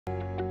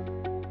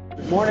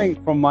morning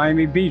from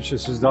Miami Beach.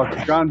 This is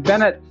Dr. John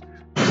Bennett,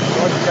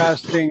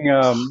 broadcasting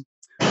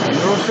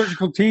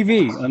Neurosurgical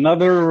TV,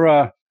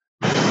 another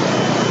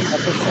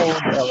episode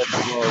of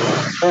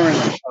our current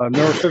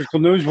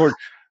Neurosurgical News.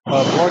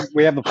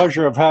 We have the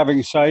pleasure of having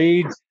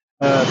Saiyd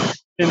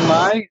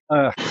Sinlae,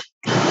 a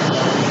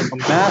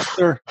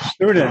master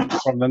student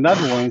from the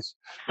Netherlands,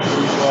 who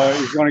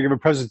is going to give a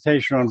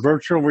presentation on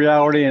virtual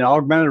reality and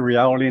augmented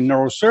reality in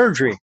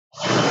neurosurgery.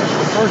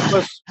 First,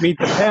 let's meet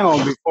the panel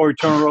before we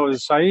turn it over to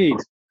Saiyd.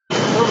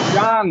 Hello,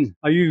 John.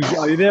 Are you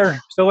there?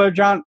 Still there,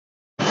 John?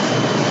 I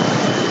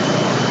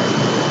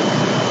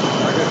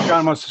guess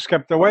John must have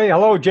skipped away.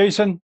 Hello,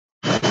 Jason.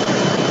 Go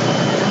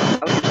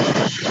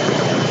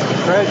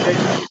ahead,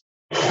 Jason.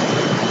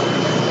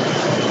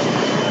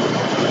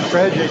 Go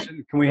ahead,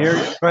 Jason. Can we hear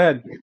you? Go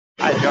ahead.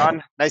 Hi,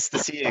 John. Nice to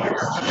see you.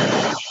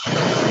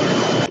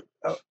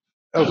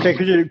 Okay,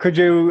 could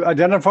you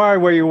identify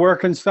where you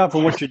work and stuff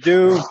and what you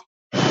do?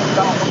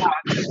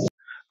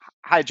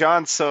 Hi,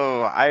 John.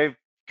 So I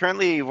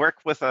currently work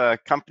with a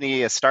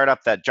company, a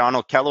startup that John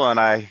O'Kello and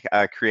I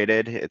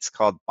created. It's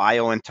called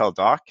BioIntel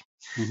Doc.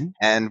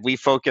 And we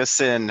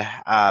focus in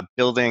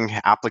building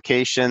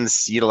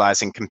applications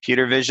utilizing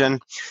computer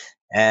vision.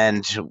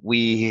 And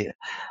we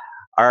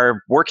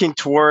are working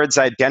towards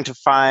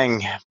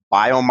identifying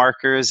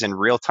biomarkers in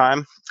real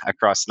time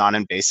across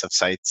non-invasive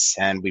sites.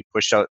 And we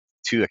push out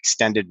to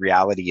extended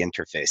reality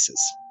interfaces.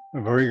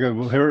 Very good.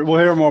 We'll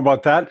hear more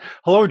about that.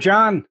 Hello,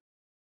 John.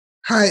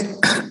 Hi,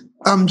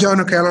 I'm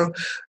John O'Kello.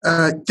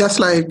 Just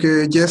like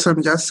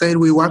Jason just said,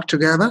 we work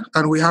together,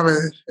 and we have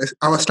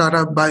our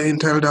startup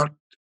BioIntel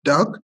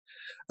Doc,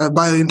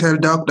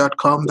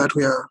 biointeldoc.com, that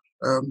we are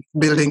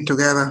building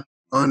together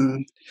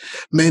on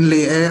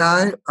mainly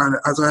AI and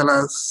as well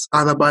as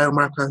other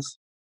biomarkers,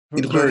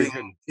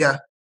 including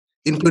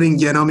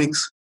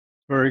genomics.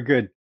 Very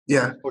good.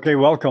 Yeah. Okay,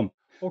 welcome.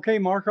 Okay,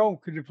 Marco,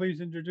 could you please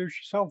introduce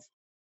yourself?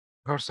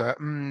 Of course.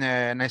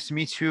 Nice to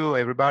meet you,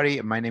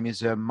 everybody. My name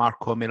is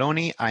Marco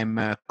Meloni. I'm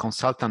a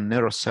consultant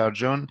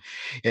neurosurgeon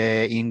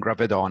in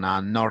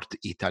Gravedona, North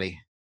Italy.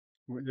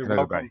 You're welcome.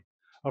 Everybody.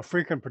 A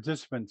frequent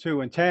participant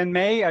too. And Tan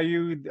May,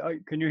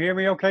 can you hear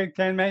me okay,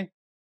 Tan May?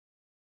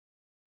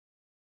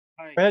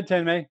 Hi. Go ahead,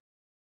 Tan May.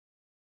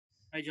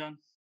 Hi, John.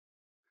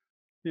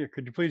 Yeah,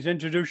 could you please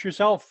introduce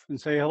yourself and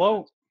say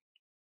hello?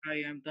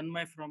 Hi, I'm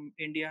Tanmay from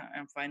India.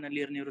 I'm final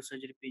year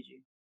neurosurgery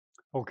PG.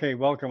 Okay,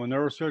 welcome. A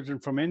neurosurgeon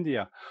from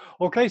India.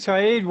 Okay,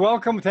 Saiyd,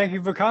 welcome. Thank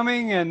you for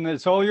coming, and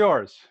it's all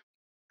yours.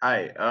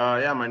 Hi.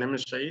 Yeah, my name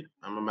is Saiyd.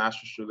 I'm a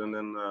master's student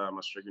in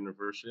Maastricht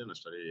University, and I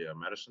study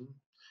medicine.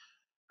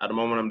 At the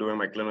moment, I'm doing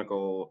my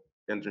clinical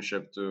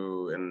internship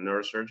in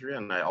neurosurgery,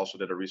 and I also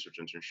did a research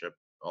internship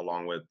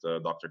along with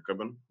Dr.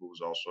 Kubben,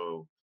 who's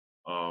also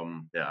a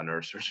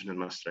neurosurgeon in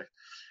Maastricht.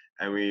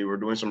 And we were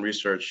doing some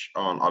research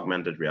on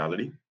augmented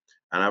reality.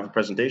 And I have a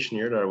presentation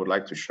here that I would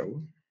like to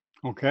show.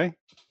 Okay.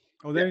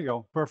 Oh, there you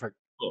go. Perfect.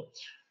 Cool.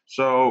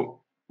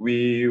 So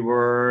we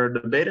were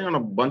debating on a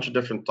bunch of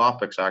different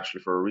topics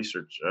actually for a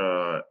research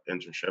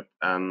internship.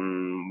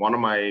 And one of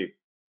my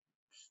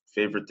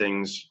favorite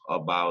things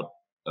about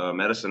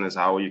medicine is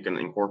how you can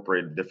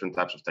incorporate different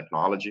types of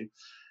technology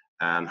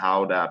and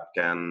how that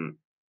can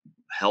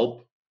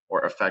help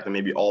or affect and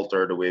maybe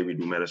alter the way we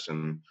do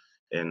medicine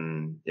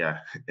in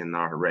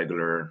our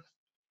regular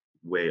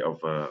way of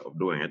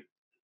doing it.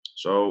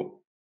 So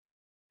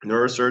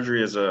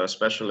neurosurgery is a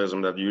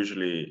specialism that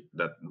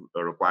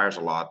requires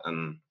a lot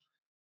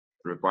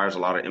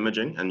of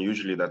imaging, and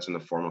usually that's in the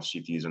form of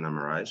CTs and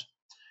MRIs.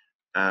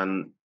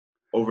 And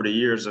over the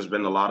years, there's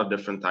been a lot of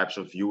different types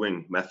of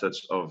viewing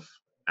methods of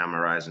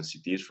MRIs and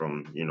CTs,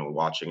 from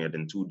watching it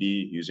in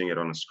 2D, using it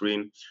on a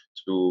screen,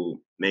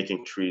 to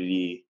making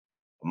 3D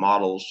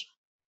models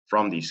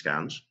from these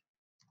scans,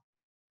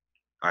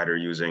 either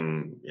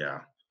using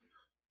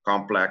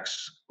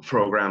complex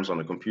programs on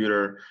the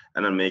computer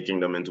and then making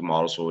them into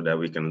models so that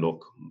we can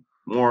look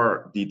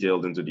more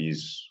detailed into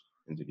these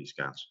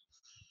scans.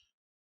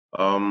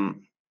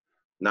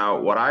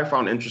 Now, what I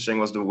found interesting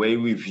was the way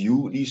we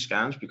view these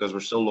scans, because we're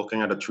still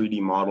looking at a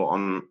 3D model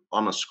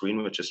on a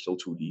screen, which is still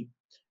 2D.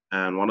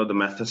 And one of the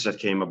methods that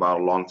came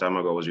about a long time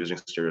ago was using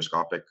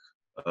stereoscopic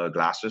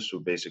glasses, to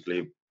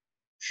basically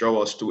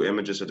show us two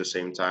images at the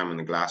same time, and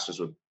the glasses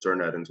would turn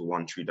that into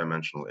one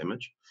 3-dimensional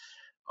image.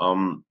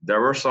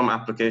 There were some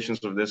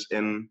applications of this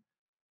in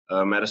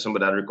medicine, but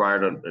that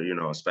required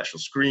a special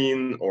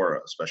screen or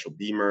a special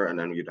beamer, and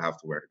then you'd have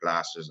to wear the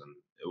glasses, and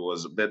it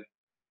was a bit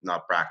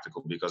not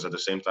practical, because at the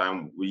same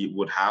time we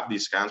would have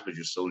these scans, but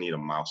you still need a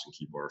mouse and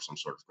keyboard or some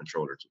sort of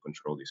controller to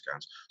control these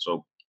scans.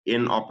 So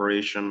in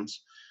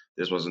operations,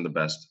 this wasn't the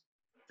best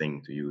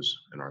thing to use,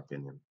 in our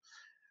opinion.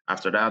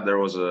 After that, there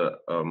was a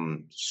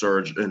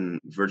surge in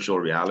virtual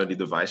reality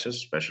devices,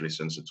 especially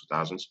since the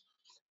 2000s.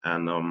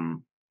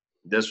 And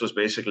this was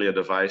basically a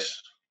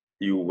device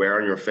you wear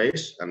on your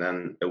face, and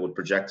then it would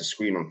project a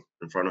screen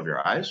in front of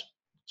your eyes.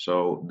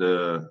 So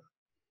the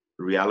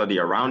reality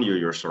around you,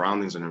 your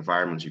surroundings and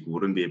environments, you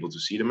wouldn't be able to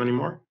see them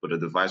anymore, but the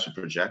device would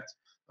project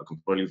a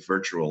completely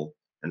virtual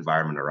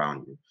environment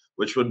around you,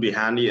 which would be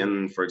handy.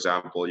 And for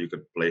example, you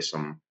could place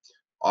some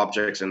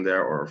objects in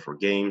there, or for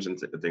games and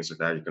things like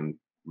that. You can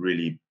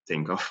really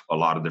think of a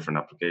lot of different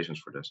applications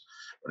for this.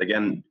 But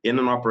again, in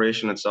an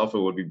operation itself,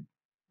 it would be,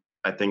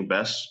 I think,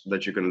 best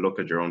that you can look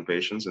at your own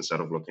patients instead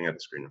of looking at the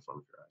screen in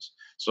front of your eyes.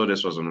 So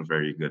this wasn't a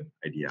very good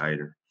idea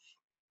either.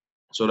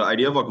 So the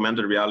idea of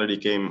augmented reality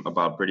came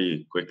about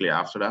pretty quickly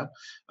after that.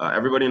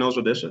 Everybody knows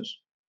what this is?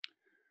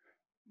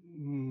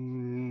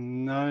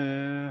 No,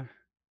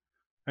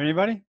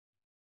 anybody?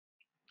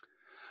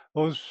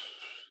 Those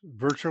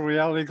virtual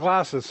reality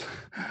glasses.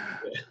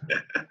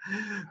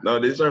 No,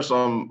 these are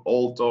some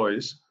old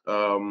toys.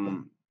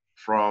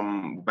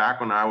 From back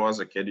when I was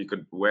a kid, you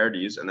could wear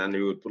these, and then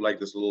you would put like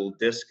this little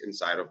disc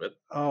inside of it.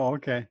 Oh,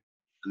 okay.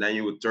 And then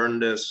you would turn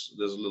this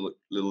little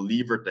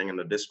lever thing, and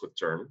the disc would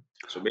turn.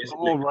 So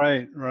basically, oh,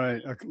 right,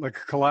 like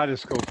a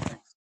kaleidoscope.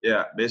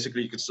 Yeah,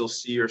 basically you could still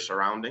see your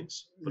surroundings,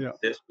 but Yeah.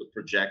 this would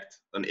project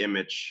an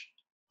image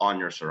on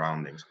your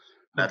surroundings.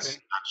 That's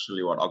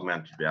actually what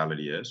augmented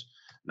reality is.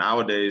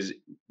 Nowadays,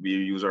 we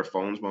use our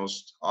phones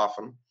most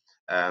often,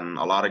 and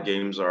a lot of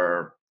games are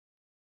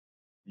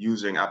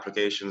using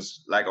applications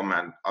like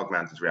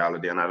augmented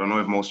reality. And I don't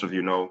know if most of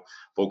you know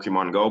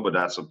Pokemon Go, but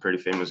that's a pretty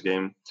famous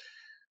game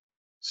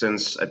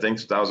since I think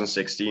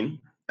 2016.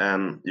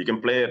 And you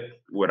can play it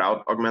without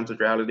augmented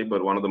reality,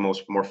 but one of the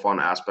more fun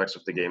aspects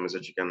of the game is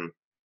that you can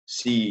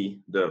see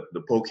the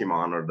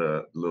Pokemon or the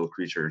little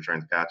creature you're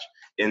trying to catch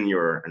in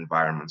your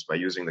environments by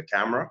using the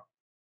camera,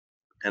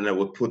 and it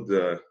would put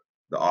the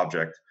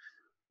object,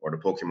 or the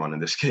Pokemon in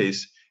this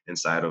case,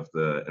 inside of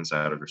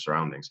your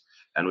surroundings.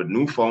 And with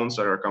new phones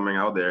that are coming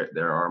out,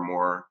 there are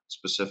more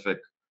specific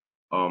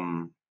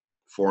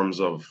forms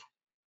of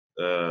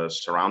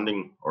surrounding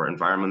or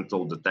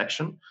environmental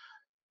detection.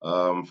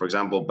 For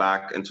example,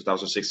 back in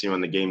 2016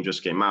 when the game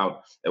just came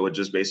out, it would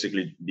just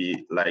basically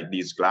be like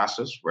these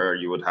glasses where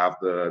you would have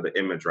the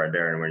image right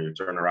there, and when you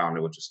turn around,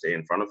 it would just stay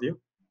in front of you.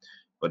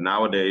 But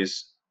nowadays,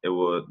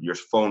 your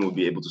phone would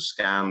be able to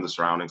scan the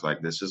surroundings,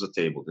 like this is a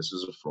table, this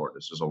is a floor,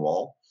 this is a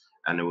wall,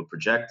 and it would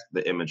project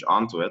the image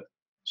onto it,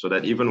 so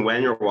that even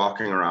when you're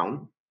walking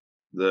around,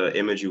 the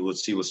image you would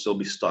see would still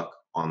be stuck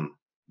on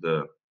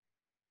the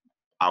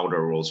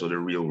outer world, so the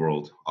real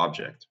world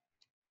object.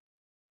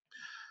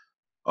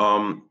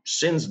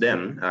 Since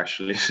then,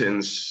 actually,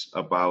 since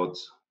about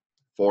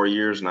 4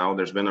 years now,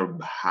 there's been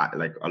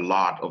a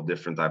lot of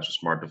different types of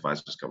smart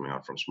devices coming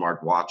out, from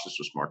smart watches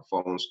to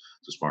smartphones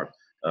to smart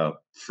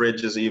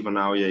fridges. Even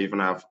now, you even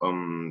have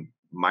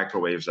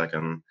microwaves that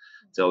can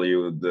tell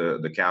you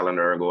the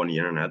calendar, go on the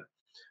internet.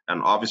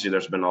 And obviously,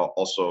 there's been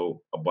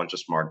also a bunch of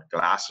smart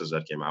glasses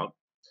that came out.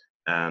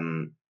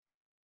 And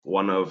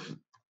one of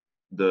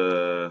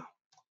the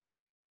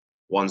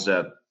ones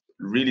that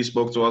really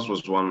spoke to us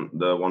was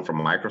the one from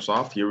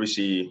Microsoft. Here we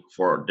see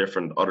 4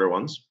 different other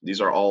ones. These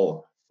are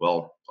all,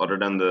 well, other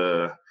than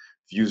the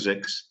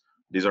Vuzix,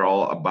 these are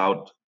all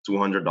about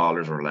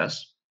 $200 or less.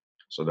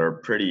 So they're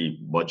pretty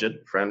budget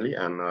friendly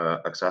and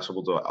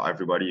accessible to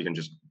everybody. You can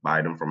just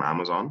buy them from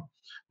Amazon.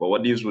 But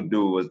what these would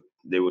do was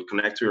they would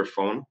connect to your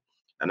phone,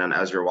 and then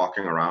as you're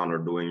walking around or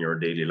doing your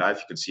daily life,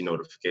 you could see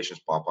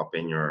notifications pop up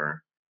in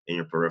your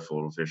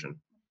peripheral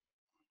vision.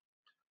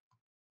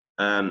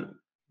 And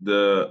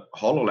the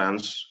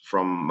HoloLens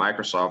from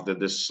Microsoft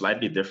did this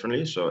slightly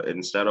differently. So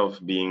instead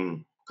of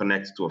being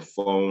connected to a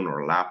phone or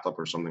a laptop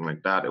or something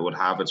like that, it would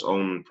have its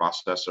own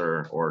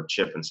processor or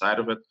chip inside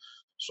of it.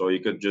 So you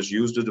could just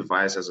use the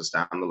device as a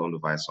standalone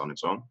device on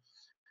its own.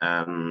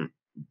 And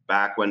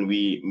back when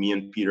me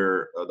and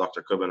Peter,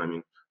 Dr.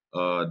 Kubben,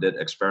 did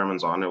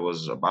experiments on it,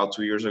 was about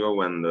 2 years ago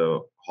when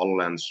the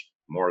HoloLens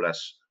more or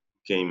less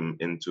came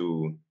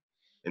into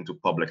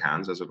public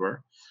hands, as it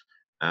were.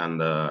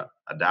 And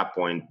at that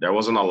point, there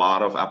wasn't a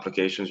lot of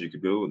applications you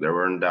could do. There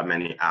weren't that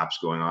many apps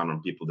going on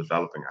and people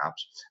developing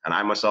apps. And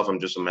I myself, I'm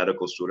just a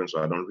medical student,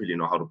 so I don't really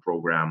know how to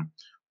program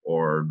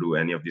or do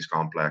any of these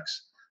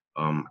complex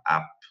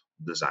app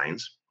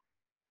designs.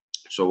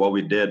 So what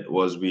we did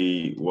was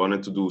we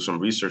wanted to do some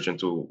research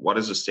into what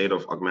is the state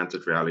of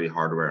augmented reality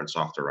hardware and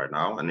software right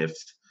now, and if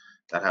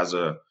that has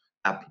a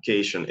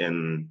application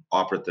in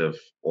operative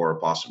or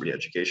possibly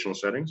educational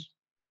settings.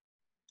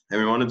 And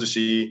we wanted to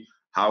see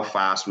how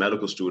fast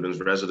medical students,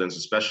 residents,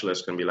 and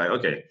specialists can be like,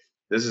 okay,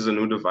 this is a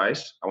new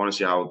device. I want to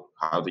see how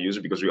to use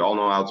it, because we all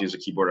know how to use a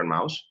keyboard and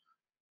mouse.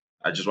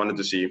 I just wanted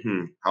to see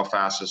how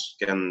fast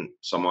can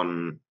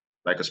someone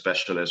like a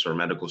specialist or a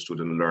medical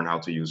student learn how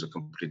to use a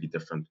completely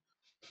different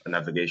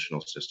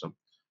navigational system.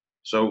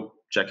 So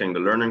checking the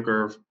learning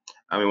curve,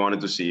 and we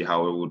wanted to see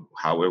how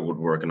it would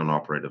work in an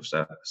operative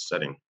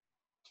setting.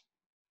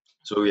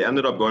 So we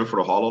ended up going for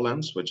the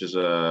HoloLens, which is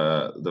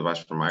a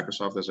device from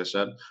Microsoft, as I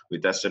said. We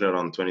tested it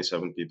on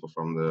 27 people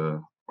from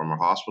our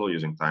hospital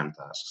using time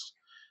tasks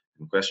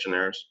and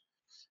questionnaires.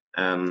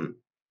 And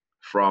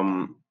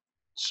from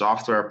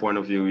software point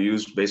of view, we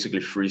used basically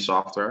free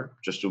software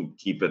just to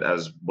keep it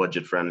as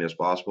budget friendly as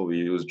possible. We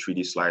used a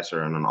 3D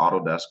slicer and an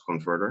Autodesk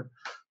converter.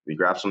 We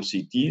grabbed some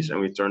CTs and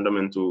we turned them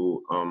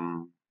into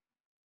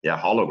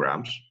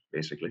holograms,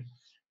 basically,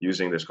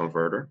 using this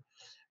converter.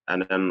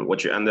 And then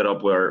what you ended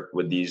up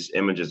with these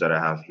images that I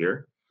have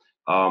here.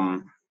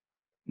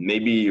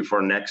 Maybe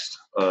for next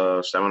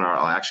seminar,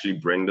 I'll actually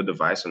bring the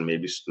device and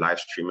maybe live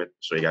stream it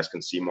so you guys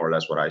can see more or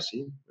less what I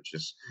see, which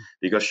is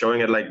because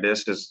showing it like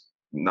this is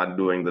not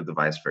doing the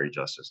device very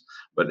justice.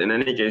 But in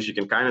any case, you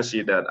can kind of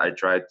see that I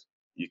tried,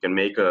 you can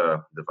make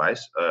a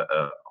device,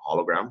 a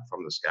hologram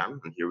from the scan.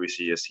 And here we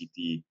see a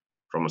CT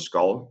from a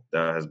skull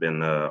that has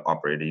been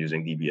operated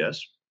using DBS.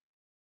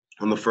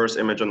 On the first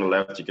image on the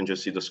left, you can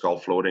just see the skull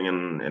floating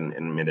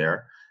in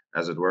midair,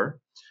 as it were.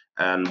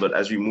 But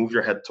as you move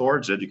your head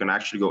towards it, you can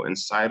actually go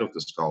inside of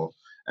the skull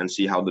and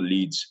see how the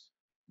leads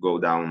go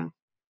down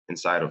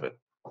inside of it,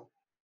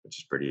 which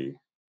is pretty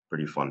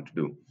fun to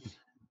do.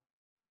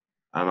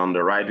 And on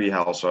the right, we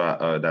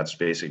also that's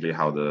basically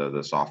how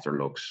the software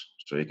looks.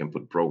 So you can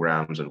put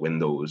programs and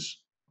windows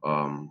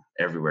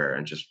everywhere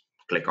and just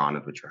click on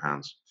it with your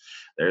hands.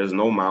 There is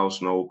no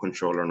mouse, no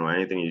controller, no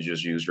anything. You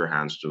just use your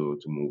hands to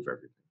move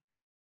everything.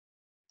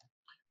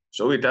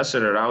 So we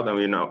tested it out, and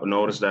we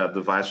noticed that the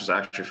device was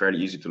actually fairly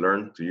easy to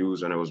learn, to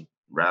use, and it was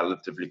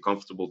relatively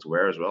comfortable to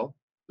wear as well.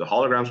 The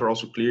holograms were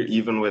also clear,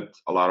 even with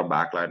a lot of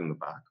backlight in the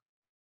back.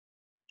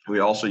 We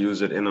also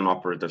use it in an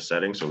operative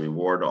setting, so we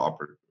wore the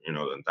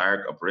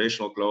entire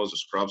operational clothes, the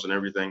scrubs and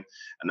everything,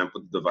 and then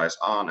put the device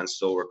on, and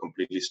still were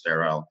completely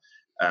sterile.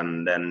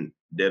 And then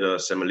did a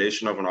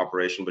simulation of an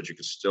operation, but you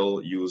could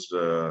still use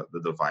the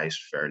device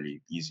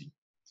fairly easy.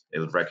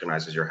 It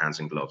recognizes your hands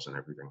and gloves and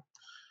everything.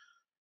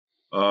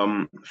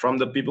 From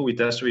the people we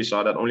tested, we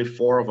saw that only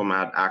 4 of them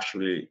had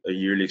actually a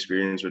yearly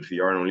experience with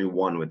VR and only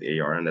 1 with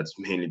AR, and that's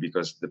mainly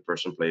because the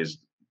person plays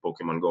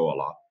Pokemon Go a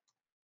lot.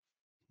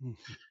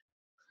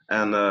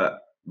 And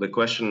the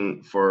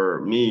question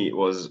for me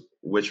was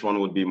which one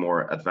would be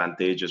more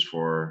advantageous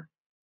for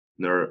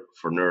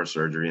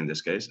neurosurgery in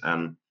this case.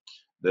 And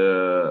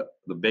the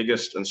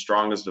biggest and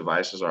strongest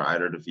devices are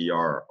either the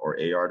VR or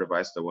AR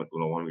device, the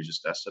one we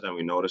just tested. And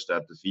we noticed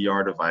that the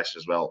VR device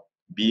as well,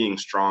 being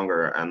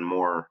stronger and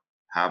more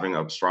having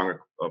a stronger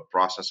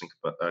processing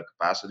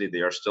capacity, they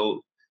are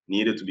still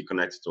needed to be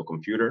connected to a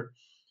computer.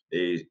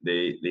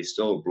 They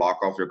still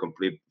block off your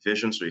complete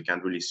vision, so you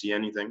can't really see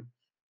anything.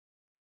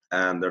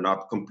 And they're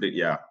not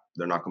completely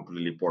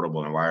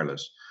portable and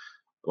wireless.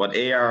 What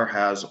AR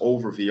has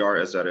over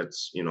VR is that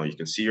it's, you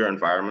can see your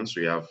environment, so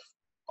you have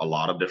a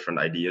lot of different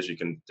ideas. You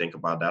can think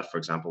about that. For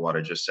example, what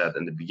I just said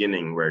in the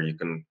beginning, where you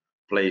can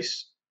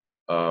place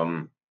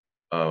a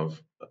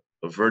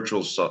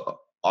virtual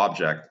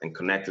object and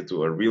connect it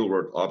to a real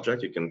world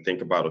object. You can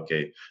think about,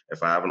 okay,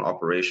 if I have an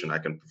operation, I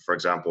can, for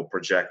example,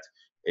 project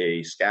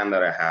a scan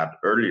that I had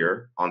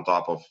earlier on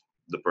top of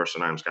the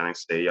person I'm scanning.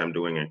 Say I'm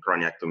doing a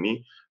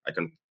craniectomy, I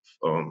can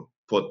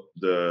put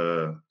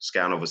the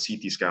scan of a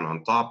CT scan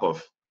on top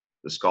of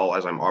the skull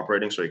as I'm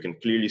operating, so you can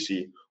clearly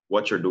see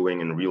what you're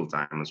doing in real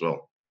time as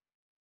well.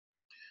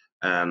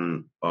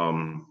 And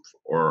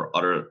or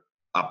other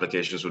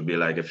applications would be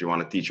like, if you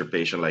want to teach your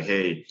patient, like,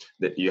 hey,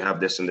 that you have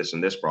this and this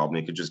and this problem,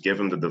 you could just give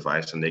them the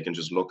device and they can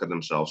just look at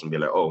themselves and be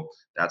like, oh,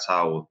 that's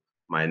how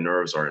my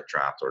nerves are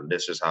trapped, or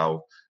this is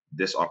how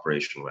this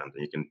operation went.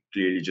 And you can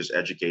clearly just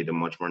educate them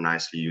much more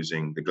nicely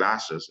using the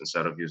glasses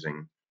instead of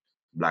using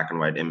black and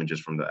white images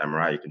from the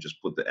MRI. You can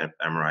just put the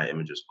MRI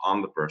images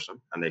on the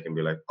person and they can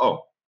be like,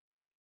 oh,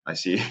 I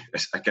see,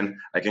 I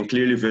can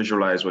clearly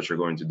visualize what you're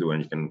going to do,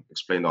 and you can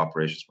explain the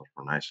operations much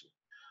more nicely.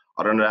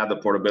 Other than that, the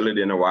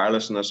portability and the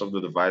wirelessness of the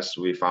device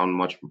we found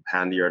much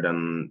handier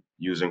than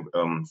using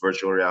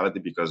virtual reality,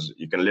 because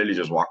you can literally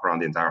just walk around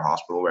the entire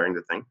hospital wearing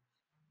the thing.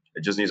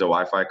 It just needs a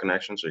Wi-Fi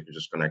connection, so you can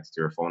just connect it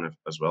to your phone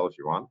as well if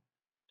you want.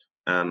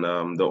 And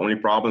the only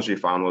problems we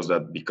found was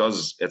that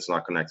because it's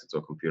not connected to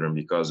a computer and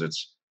because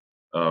it's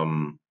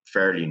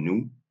fairly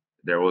new,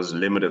 there was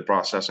limited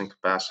processing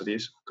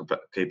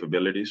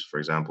capabilities. For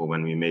example,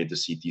 when we made the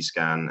CT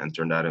scan and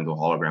turned that into a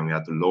hologram, we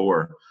had to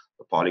lower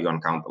the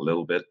polygon count a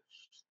little bit,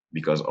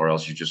 because or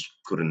else you just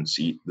couldn't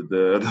see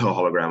the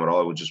hologram at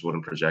all. It just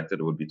wouldn't project it.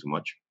 It would be too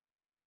much.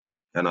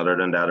 And other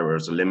than that, there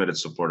was a limited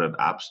supported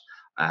apps.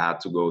 I had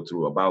to go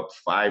through about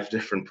 5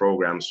 different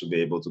programs to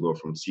be able to go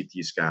from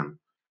CT scan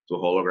to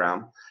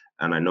hologram.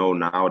 And I know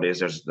nowadays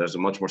there's a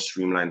much more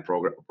streamlined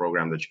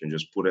program that you can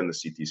just put in the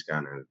CT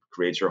scan and it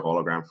creates your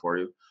hologram for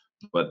you.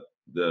 But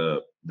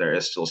there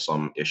is still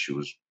some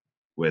issues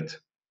with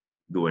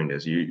doing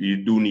this. You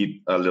do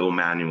need a little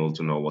manual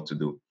to know what to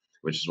do,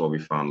 which is what we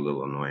found a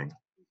little annoying.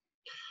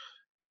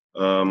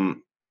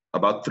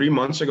 About 3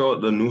 months ago,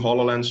 the new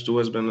HoloLens 2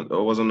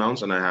 was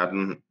announced, and I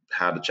hadn't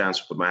had a chance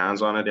to put my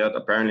hands on it yet.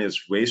 Apparently,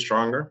 it's way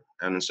stronger,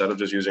 and instead of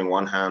just using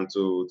one hand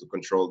to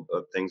control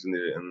things in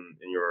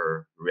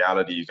your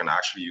reality, you can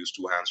actually use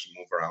 2 hands to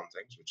move around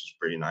things, which is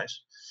pretty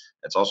nice.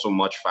 It's also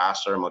much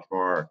faster, much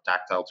more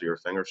tactile to your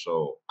finger.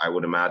 So I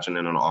would imagine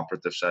in an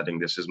operative setting,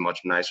 this is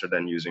much nicer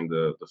than using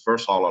the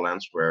first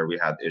HoloLens, where we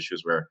had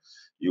issues where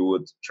you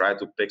would try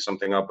to pick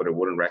something up, but it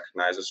wouldn't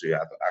recognize it. So you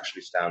have to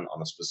actually stand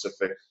on a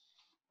specific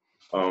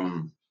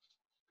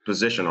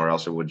position, or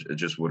else it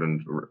just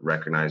wouldn't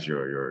recognize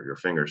your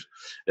fingers.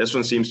 This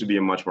one seems to be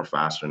much more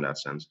faster in that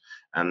sense.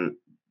 And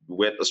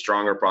with a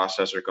stronger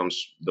processor comes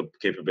the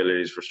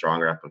capabilities for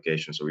stronger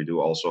applications. So we do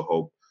also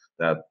hope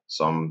that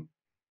some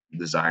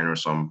designer,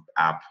 some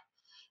app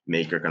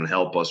maker can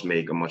help us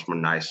make a much more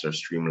nicer,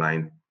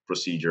 streamlined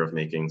procedure of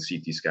making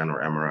CT scan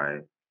or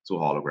MRI to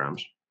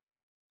holograms.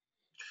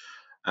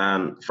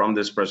 And from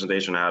this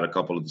presentation, I had a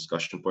couple of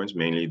discussion points,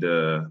 mainly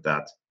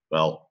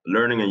well,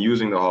 learning and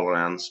using the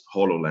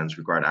HoloLens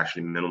required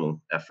actually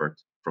minimal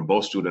effort from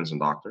both students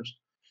and doctors.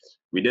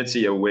 We did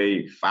see a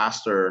way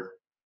faster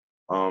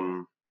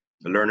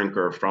learning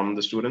curve from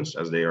the students,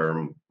 as they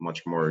are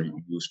much more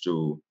used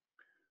to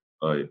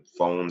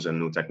phones and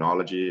new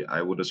technology,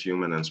 I would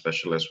assume, and then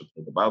specialists would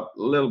take about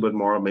a little bit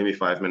more, maybe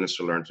 5 minutes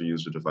to learn to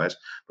use the device.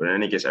 But in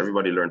any case,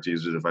 everybody learned to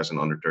use the device in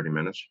under 30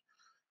 minutes,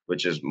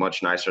 which is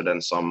much nicer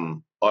than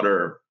some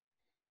other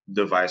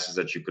devices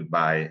that you could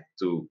buy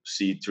to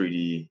see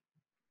 3D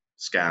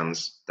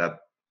scans that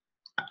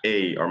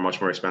A, are much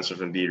more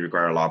expensive, and B,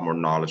 require a lot more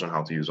knowledge on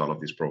how to use all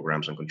of these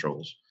programs and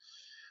controls.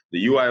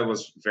 The UI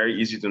was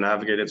very easy to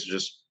navigate. It's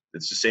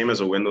the same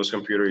as a Windows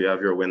computer. You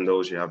have your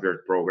Windows, you have your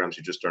programs,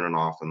 you just turn it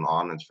off and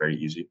on. It's very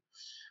easy,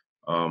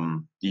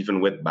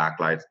 even with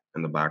backlight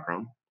in the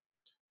background.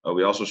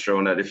 We also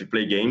shown that if you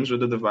play games with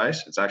the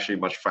device, it's actually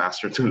much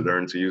faster to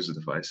learn to use the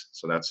device.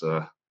 So that's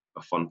a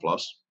fun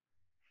plus.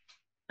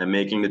 And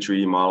making the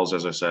 3D models,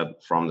 as I said,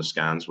 from the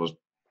scans was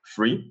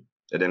free.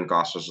 It didn't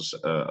cost us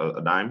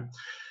a dime.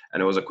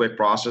 And it was a quick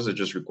process. It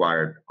just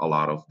required a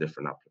lot of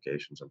different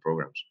applications and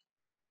programs.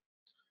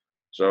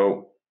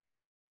 So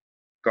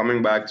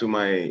coming back to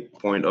my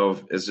point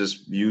of, is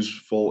this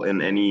useful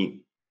in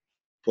any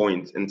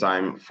point in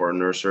time for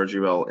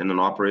neurosurgery? Well, in an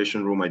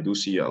operation room, I do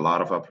see a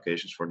lot of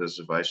applications for this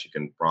device. You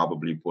can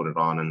probably put it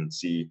on and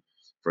see,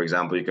 for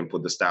example, you can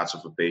put the stats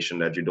of a patient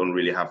that you don't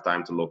really have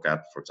time to look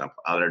at, for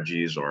example,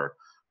 allergies or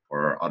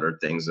other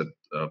things that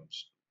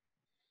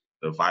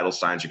the vital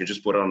signs. You can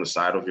just put it on the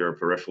side of your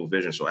peripheral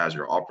vision. So as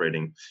you're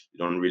operating, you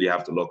don't really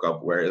have to look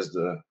up where's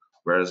the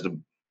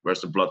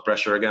blood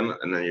pressure again,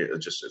 and then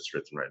it's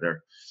written right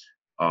there.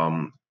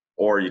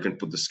 Or you can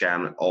put the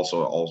scan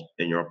also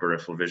in your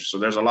peripheral vision. So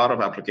there's a lot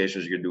of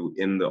applications you can do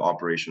in the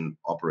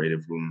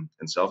operative room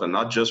itself, and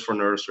not just for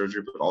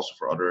neurosurgery, but also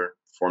for other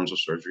forms of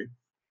surgery.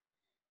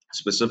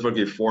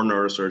 Specifically for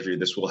neurosurgery,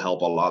 this will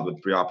help a lot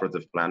with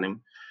preoperative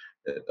planning.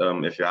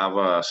 If you have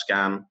a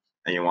scan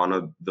and you want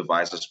to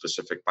devise a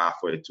specific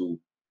pathway to,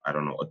 I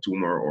don't know, a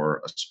tumor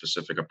or a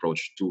specific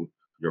approach to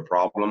your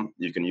problem,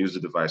 you can use the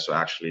device to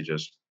actually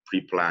just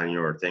pre-plan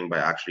your thing by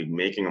actually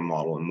making a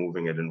model and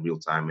moving it in real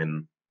time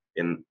in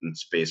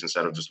space,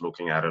 instead of just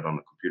looking at it on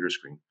a computer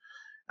screen.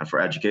 And for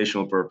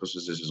educational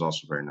purposes, this is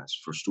also very nice.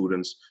 For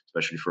students,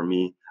 especially for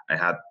me, I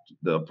had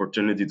the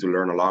opportunity to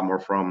learn a lot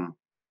more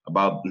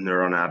about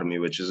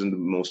neuroanatomy, which isn't the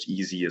most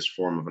easiest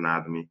form of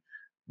anatomy.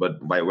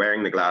 But by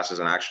wearing the glasses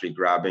and actually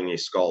grabbing a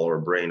skull or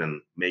a brain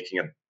and making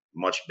it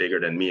much bigger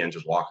than me and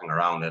just walking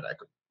around it, I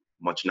could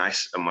much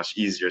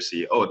easier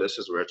see, oh, this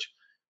is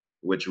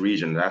which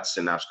region, that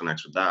synapse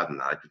connects with that,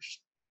 and I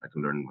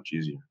can learn much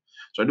easier.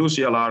 So I do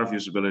see a lot of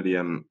usability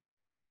and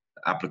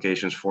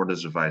applications for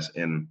this device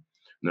in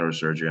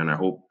neurosurgery, and I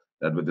hope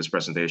that with this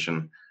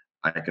presentation,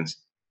 I can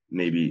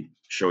maybe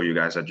show you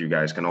guys that you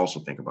guys can also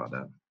think about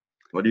that.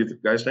 What do you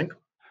guys think?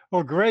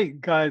 Well,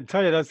 great, guy. I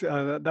tell you,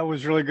 that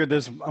was really good.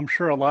 There's, I'm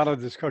sure, a lot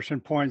of discussion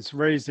points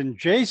raised. And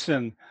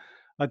Jason,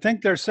 I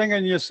think they're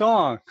singing your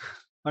song.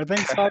 I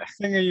think Saiyyd's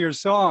singing your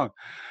song.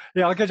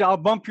 Yeah, I'll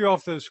bump you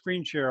off the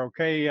screen share,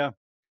 okay?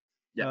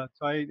 Yeah.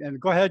 And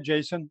go ahead,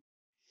 Jason.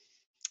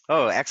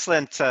 Oh,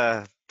 excellent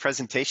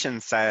presentation,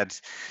 Saiyd.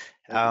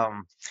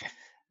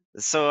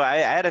 So I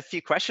had a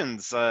few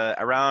questions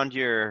around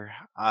your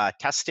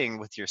testing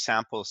with your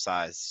sample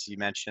size. You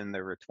mentioned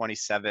there were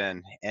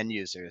 27 end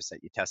users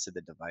that you tested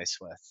the device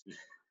with.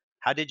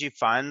 How did you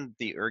find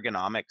the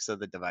ergonomics of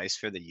the device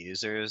for the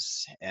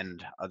users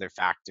and other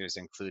factors,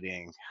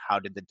 including how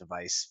did the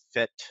device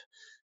fit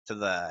to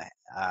the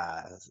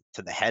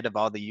head of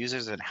all the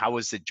users, and how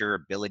was the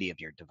durability of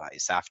your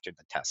device after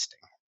the testing?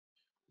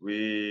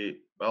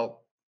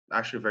 Well,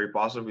 actually very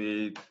positive.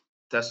 We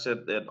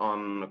tested it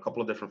on a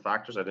couple of different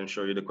factors. I didn't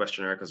show you the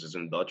questionnaire because it's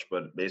in Dutch,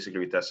 but basically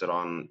we tested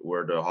on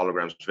where the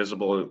hologram is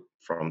visible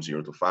from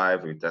 0 to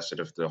 5. We tested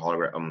if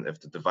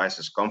the device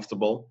is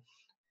comfortable,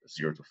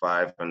 0 to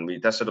 5, and we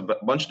tested a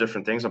bunch of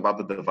different things about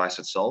the device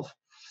itself.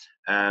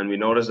 And we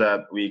noticed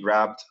that we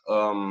grabbed,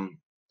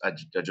 I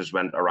just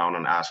went around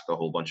and asked a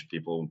whole bunch of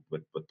people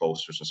with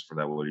posters and stuff for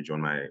that, will you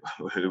join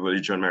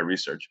my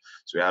research?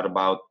 So we had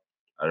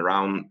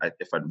around,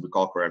 if I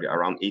recall correctly,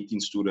 around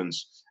 18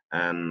 students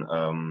and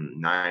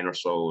 9 or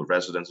so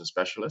residents and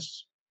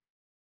specialists,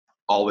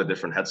 all with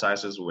different head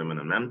sizes, women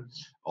and men,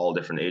 all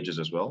different ages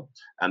as well.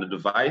 And the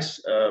device,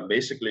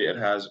 basically it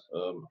has,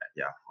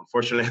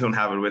 unfortunately I don't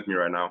have it with me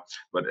right now,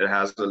 but it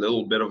has a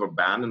little bit of a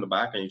band in the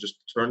back, and you just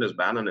turn this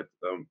band and it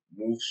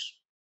moves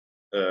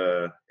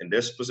in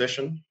this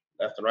position,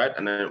 left and right.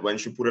 And then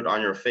once you put it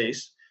on your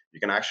face, you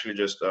can actually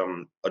just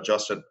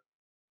adjust it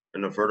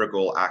in a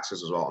vertical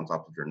axis as well on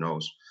top of your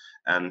nose.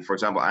 And for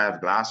example, I have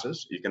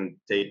glasses. You can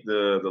take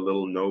the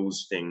little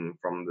nose thing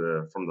from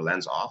the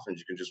lens off, and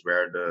you can just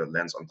wear the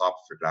lens on top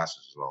of your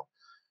glasses as well.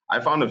 I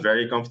found it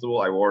very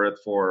comfortable. I wore it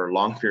for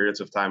long periods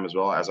of time as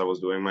well. As I was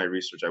doing my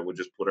research, I would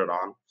just put it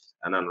on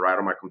and then write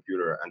on my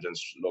computer and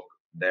just look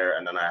there,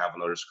 and then I have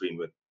another screen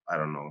with, I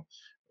don't know,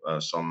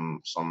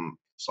 some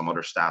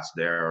other stats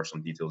there or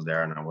some details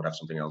there, and I would have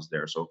something else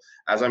there. So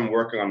as I'm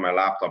working on my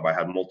laptop, I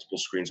had multiple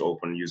screens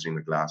open using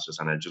the glasses,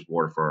 and I just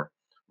wore it for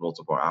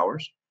multiple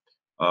hours.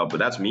 But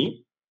that's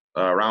me.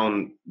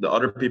 Around the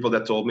other people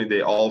that told me,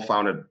 they all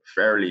found it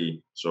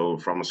fairly, so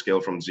from a scale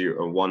from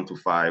 1 to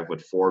 5,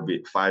 with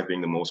 5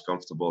 being the most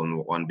comfortable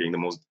and 1 being the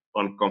most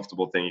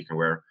uncomfortable thing you can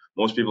wear.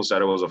 Most people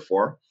said it was a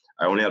 4.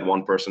 I only had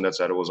one person that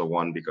said it was a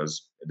 1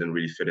 because it didn't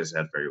really fit his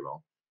head very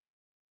well.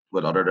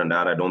 But other than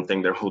that, I don't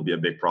think there will be a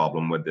big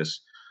problem with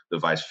this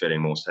device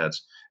fitting most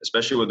heads,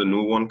 especially with the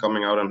new one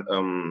coming out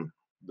on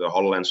the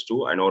HoloLens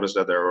 2. I noticed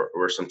that there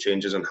were some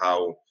changes in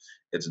how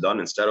it's done.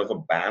 Instead of a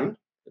band,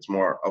 it's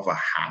more of a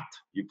hat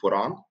you put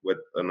on with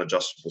an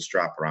adjustable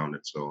strap around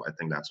it. So I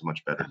think that's a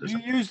much better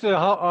design. You use the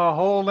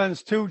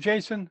HoloLens 2,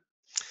 Jason?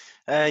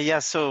 Yeah,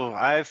 so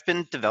I've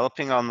been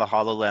developing on the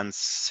HoloLens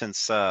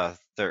since the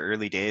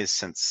early days,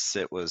 since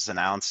it was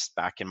announced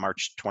back in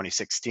March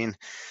 2016.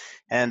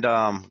 And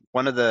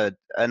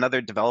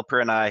another developer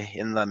and I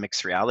in the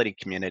mixed reality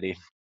community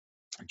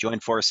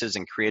joined forces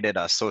and created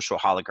a social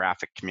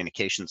holographic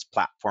communications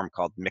platform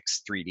called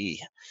Mixed 3D.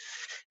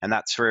 And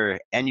that's where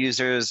end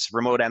users,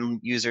 remote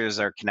end users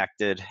are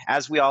connected,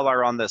 as we all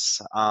are on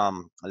this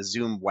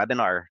Zoom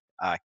webinar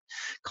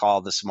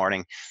call this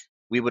morning.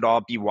 We would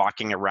all be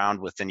walking around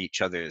within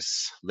each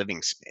other's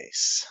living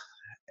space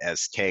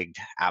as tagged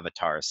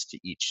avatars to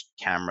each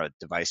camera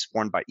device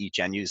worn by each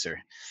end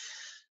user.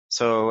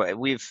 So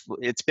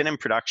it's been in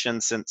production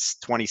since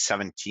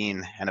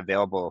 2017 and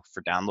available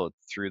for download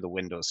through the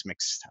Windows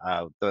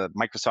the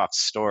Microsoft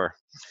Store,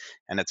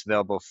 and it's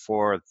available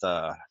for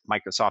the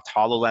Microsoft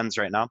HoloLens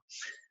right now,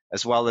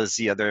 as well as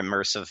the other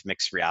immersive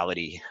mixed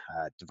reality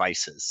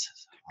devices.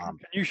 Can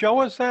you show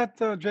us that,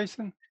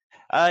 Jason?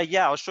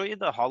 Yeah, I'll show you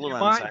the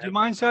HoloLens. Do you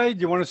mind, Saiyd?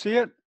 Do you want to see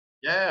it?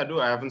 Yeah, I do.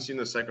 I haven't seen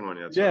the second one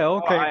yet. So. Yeah,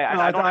 okay.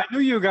 I knew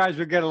you guys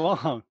would get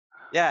along.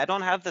 Yeah, I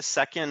don't have the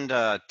second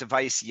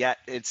device yet.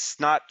 It's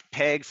not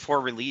pegged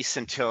for release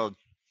until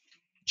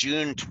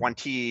June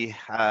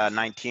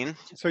 2019.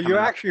 So you're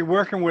actually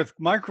working with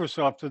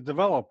Microsoft to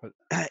develop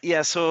it?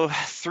 Yeah, so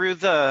through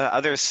the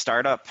other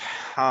startup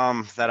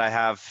that I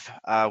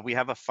have, we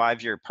have a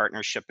 5-year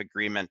partnership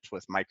agreement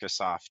with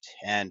Microsoft,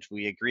 and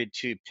we agreed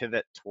to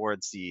pivot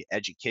towards the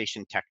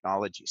education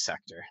technology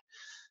sector.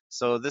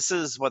 So this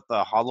is what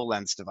the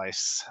HoloLens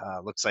device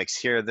looks like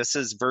here. This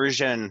is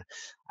version,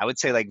 I would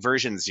say like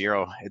version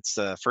 0. It's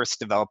the first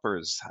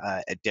developer's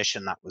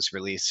edition that was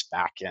released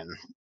back in,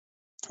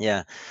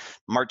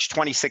 March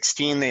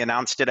 2016. They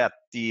announced it at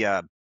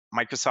the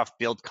Microsoft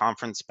Build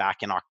conference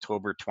back in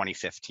October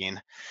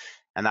 2015.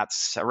 And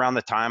that's around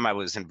the time I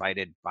was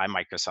invited by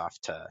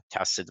Microsoft to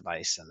test the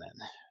device. And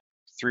then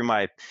through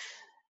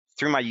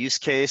my use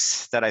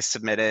case that I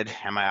submitted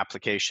and my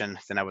application,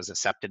 then I was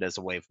accepted as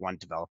a Wave 1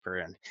 developer.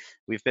 And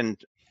we've been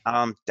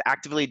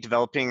actively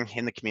developing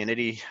in the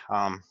community.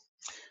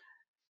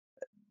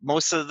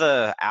 Most of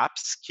the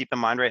apps, keep in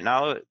mind right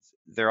now,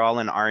 they're all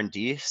in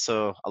R&D.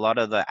 So a lot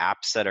of the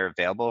apps that are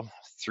available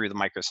through the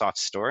Microsoft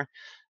Store,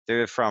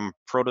 they're from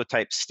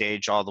prototype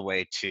stage all the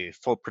way to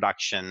full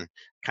production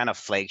kind of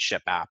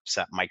flagship apps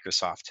that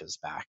Microsoft has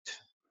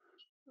backed.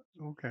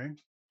 Okay,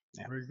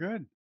 very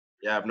good.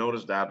 Yeah, I've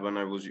noticed that when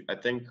I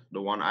think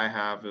the one I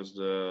have is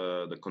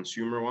the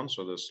consumer one,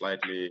 so the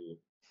slightly,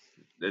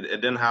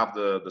 it didn't have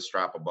the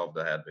strap above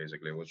the head,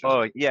 basically. It was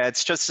just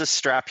it's just a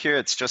strap here.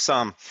 It's just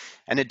an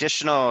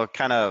additional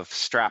kind of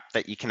strap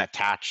that you can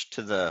attach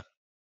to the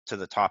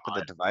top of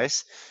the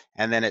device,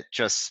 and then it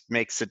just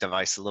makes the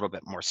device a little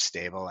bit more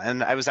stable.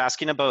 And I was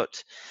asking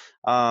about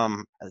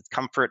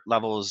comfort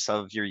levels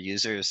of your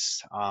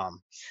users.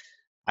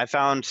 I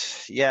found,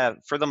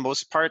 for the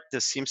most part,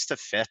 this seems to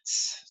fit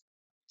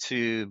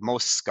to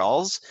most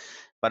skulls,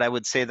 but I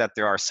would say that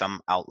there are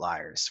some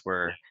outliers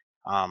where,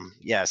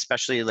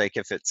 especially like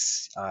if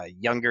it's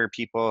younger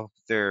people,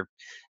 then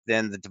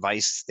the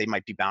device, they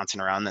might be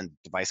bouncing around and the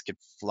device could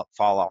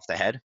fall off the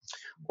head.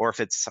 Or if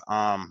it's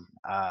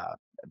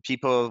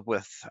people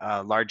with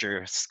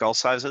larger skull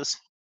sizes,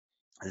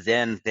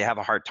 then they have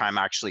a hard time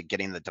actually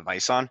getting the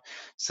device on.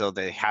 So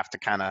they have to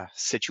kind of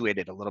situate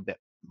it a little bit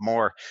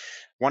more.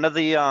 One of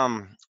the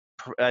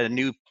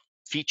new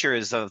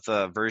features of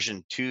the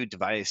version 2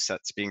 device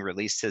that's being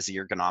released is the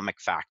ergonomic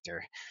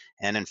factor.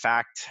 And in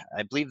fact,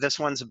 I believe this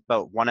one's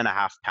about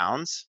 1.5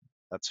 pounds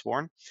that's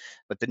worn,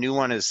 but the new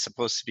one is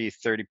supposed to be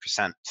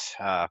 30%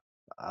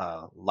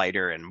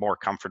 lighter and more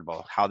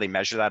comfortable. How they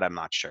measure that, I'm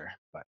not sure,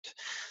 but.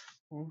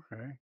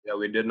 Okay. Yeah,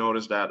 we did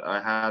notice that.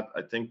 I had,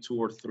 I think, 2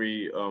 or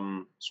 3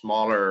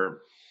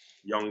 smaller,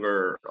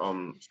 younger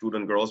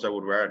student girls that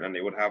would wear it, and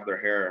they would have their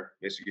hair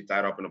basically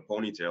tied up in a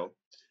ponytail.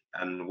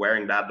 And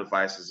wearing that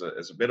device is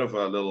a bit of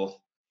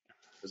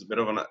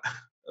an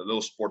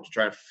little sport to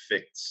try and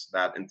fix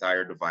that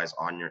entire device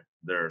on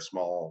their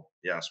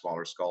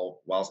smaller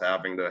skull whilst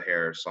having the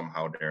hair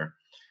somehow there.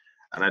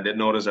 And I did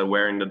notice that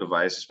wearing the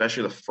device,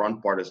 especially the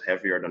front part, is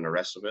heavier than the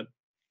rest of it.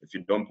 If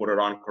you don't put it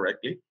on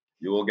correctly,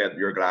 you will get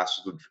your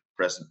glasses to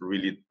press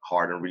really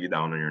hard and really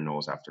down on your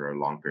nose after a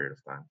long period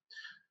of time.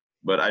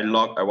 But I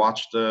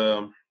watched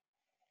the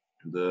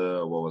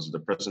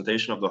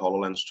presentation of the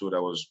HoloLens 2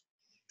 that was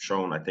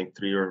shown, I think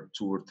 3 or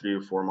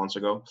 4 months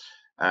ago.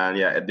 And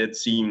yeah, it did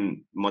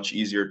seem much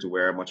easier to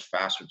wear, much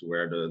faster to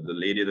wear. The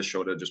lady that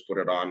showed it just put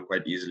it on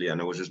quite easily,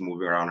 and it was just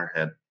moving around her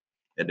head.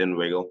 It didn't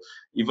wiggle.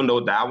 Even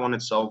though that one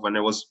itself, when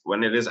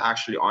it is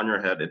actually on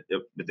your head, it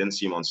didn't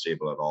seem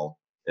unstable at all.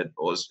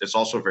 It's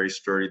also a very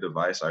sturdy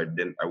device. I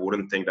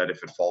wouldn't think that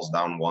if it falls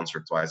down once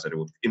or twice that it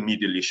would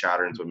immediately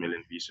shatter into a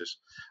million pieces.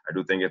 I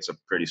do think it's a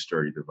pretty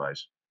sturdy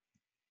device.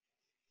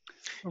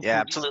 Yeah,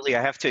 absolutely.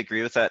 I have to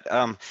agree with that.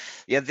 And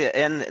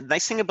the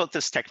nice thing about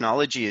this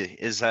technology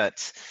is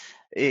that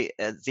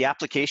the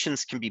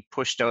applications can be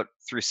pushed out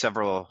through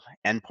several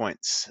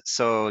endpoints.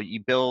 So you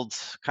build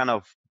kind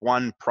of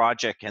one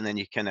project, and then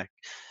you can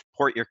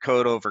port your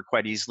code over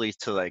quite easily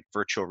to like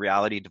virtual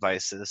reality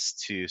devices,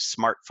 to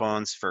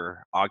smartphones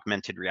for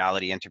augmented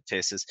reality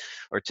interfaces,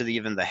 or to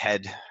even the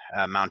head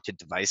mounted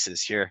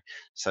devices here,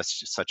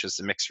 such as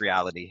the mixed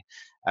reality.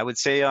 I would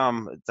say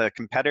the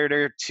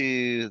competitor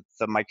to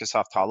the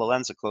Microsoft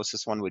HoloLens, the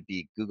closest one would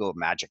be Google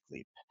Magic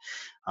Leap.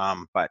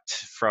 But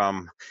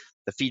from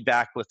the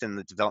feedback within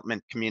the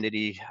development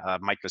community,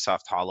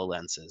 Microsoft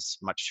HoloLens is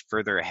much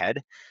further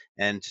ahead.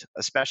 And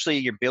especially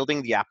you're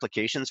building the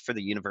applications for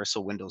the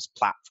universal Windows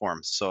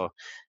platform. So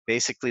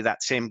basically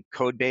that same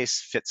code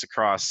base fits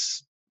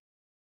across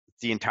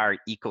the entire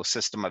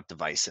ecosystem of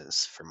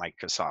devices for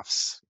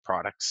Microsoft's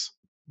products.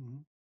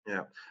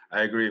 Yeah,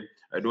 I agree.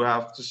 I do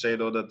have to say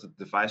though that the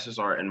devices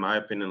are, in my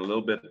opinion, a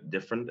little bit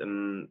different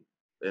in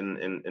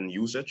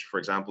usage. For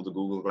example, the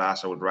Google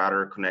Glass, I would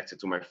rather connect it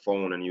to my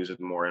phone and use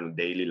it more in a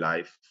daily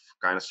life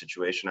kind of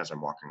situation. As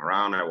I'm walking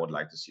around, I would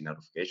like to see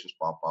notifications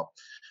pop up.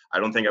 I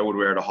don't think I would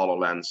wear the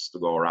HoloLens to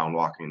go around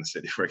walking in the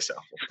city, for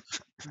example.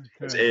 Okay.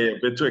 It's a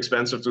bit too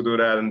expensive to do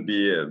that, and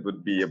it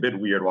would be a bit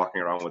weird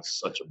walking around with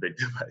such a big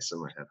device in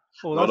my head.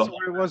 Well, that's the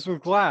way it was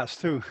with Glass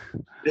too.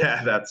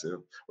 Yeah, that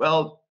too.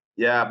 Well,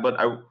 yeah, but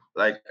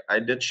I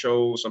did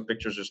show some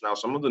pictures just now.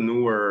 Some of the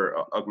newer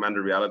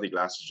augmented reality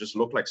glasses just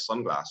look like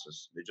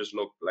sunglasses. They just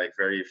look like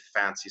very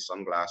fancy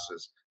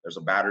sunglasses. There's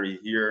a battery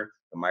here,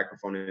 the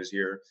microphone is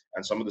here,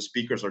 and some of the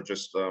speakers are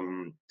just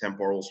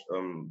temporal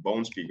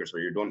bone speakers,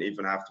 where you don't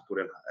even have to put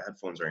in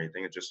headphones or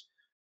anything. It just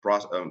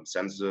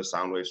sends the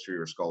sound waves through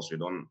your skull, so you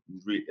don't.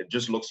 It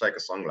just looks like a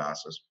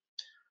sunglasses.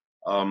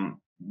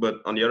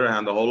 But on the other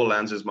hand, the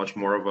HoloLens is much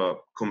more of a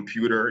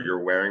computer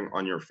you're wearing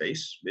on your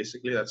face.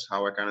 Basically, that's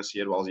how I kind of see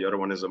it. While the other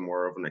one is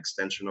more of an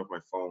extension of my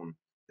phone.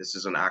 This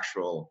is an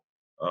actual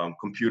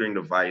computing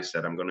device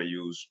that I'm going to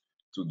use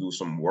to do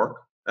some work,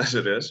 as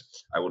it is.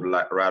 I would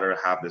rather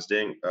have this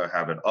thing,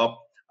 have it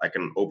up. I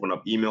can open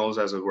up emails,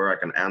 as it were. I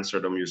can answer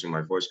them using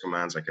my voice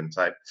commands. I can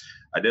type.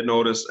 I did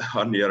notice,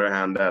 on the other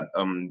hand, that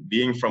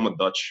being from a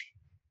Dutch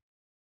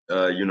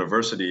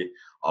university,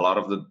 a lot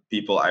of the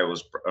people I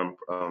was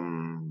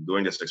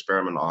doing this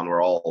experiment on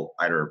were all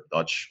either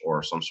Dutch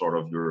or some sort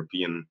of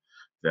European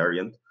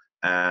variant.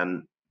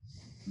 And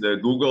the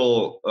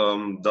Google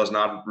does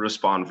not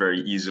respond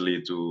very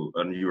easily to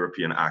a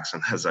European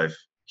accent, as I've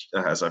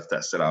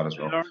tested out as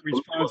well. They don't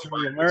respond to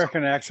the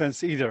American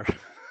accents either.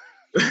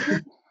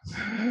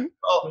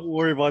 Well, don't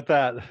worry about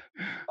that.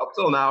 Up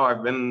till now,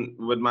 I've been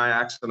with my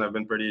accent. I've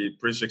been pretty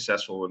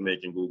successful with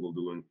making Google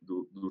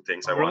do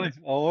things I wanted.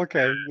 Oh,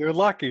 okay. You're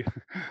lucky.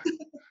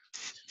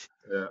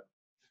 Yeah.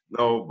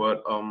 No,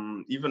 but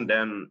even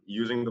then,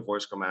 using the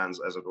voice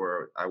commands, as it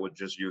were, I would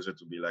just use it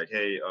to be like,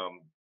 hey,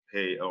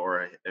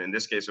 or in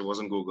this case, it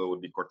wasn't Google, it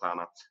would be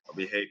Cortana. I'll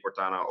be, hey,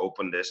 Cortana,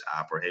 open this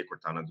app, or hey,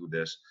 Cortana, do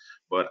this.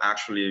 But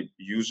actually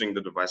using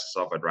the device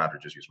itself, I'd rather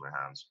just use my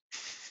hands.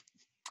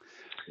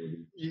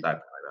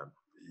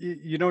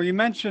 You know, you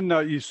mentioned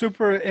you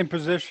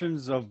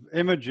superimpositions of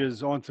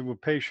images onto a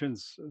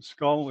patient's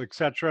skull,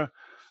 etc.,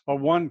 are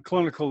one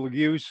clinical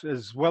use,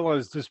 as well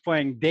as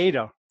displaying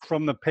data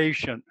from the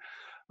patient.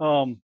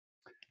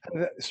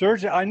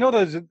 Surgeon, I know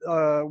there's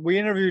we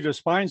interviewed a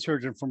spine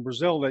surgeon from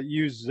Brazil that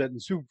uses it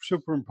and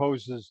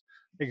superimposes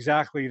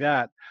exactly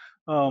that.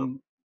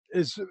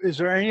 Is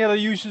there any other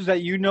uses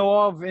that you know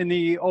of in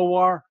the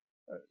OR?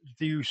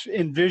 Do you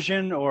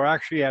envision or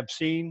actually have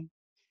seen?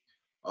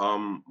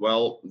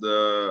 Well,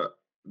 the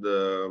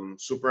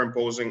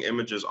superimposing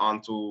images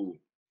onto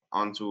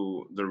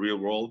the real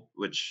world,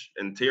 which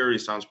in theory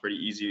sounds pretty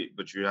easy,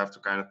 but you have to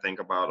kind of think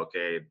about,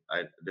 okay,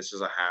 this is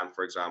a hand,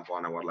 for example,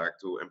 and I would like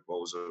to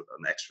impose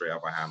an x-ray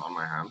of a hand on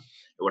my hand.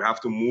 It would have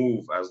to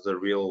move as the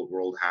real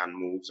world hand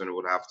moves, and it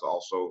would have to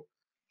also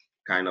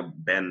kind of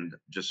bend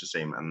just the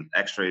same, and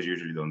x-rays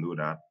usually don't do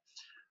that.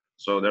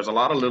 So there's a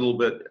lot of little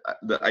bit,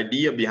 the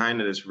idea behind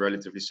it is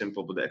relatively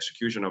simple, but the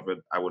execution of it,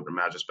 I would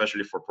imagine,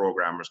 especially for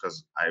programmers,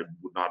 because I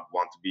would not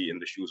want to be in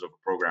the shoes of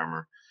a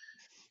programmer.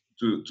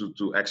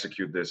 to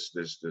execute this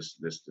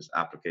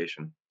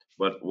application.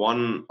 But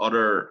one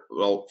other,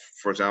 well,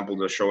 for example,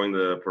 the showing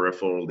the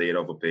peripheral data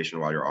of a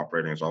patient while you're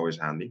operating is always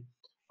handy.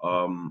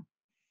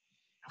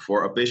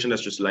 For a patient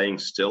that's just laying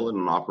still in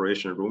an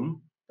operation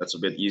room, that's a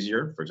bit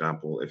easier. For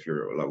example, if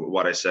you're like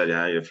what I said,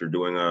 yeah, if you're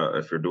doing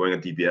a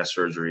DBS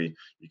surgery,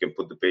 you can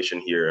put the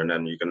patient here, and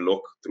then you can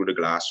look through the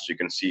glasses. You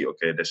can see,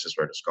 okay, this is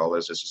where the skull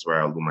is. This is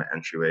where I'll do my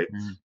entryway.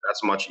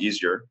 That's much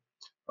easier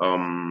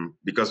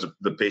because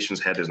the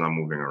patient's head is not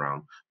moving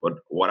around. But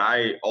what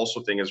I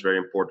also think is very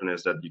important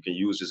is that you can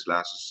use these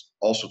glasses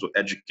also to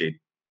educate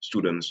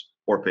students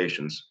or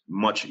patients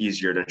much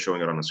easier than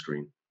showing it on a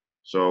screen.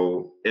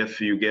 So if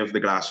you give the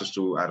glasses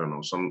to, I don't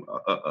know, some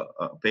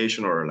a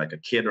patient or like a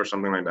kid or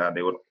something like that,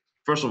 they would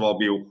first of all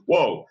be,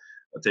 whoa,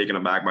 taken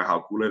aback by how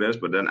cool it is.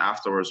 But then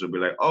afterwards they'll be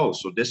like, oh,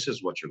 so this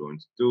is what you're going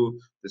to do.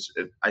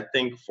 I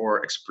think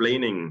for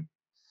explaining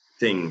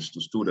things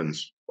to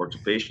students or to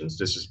patients,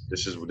 this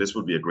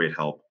would be a great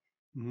help.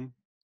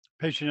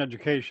 Patient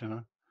education,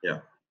 huh?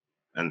 Yeah,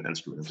 and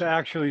students. To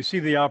actually see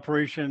the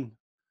operation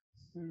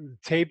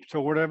taped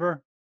or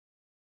whatever.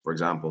 For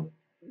example.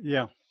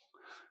 Yeah.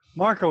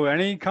 Marco,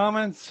 any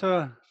comments?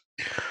 Well,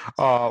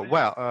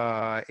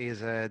 is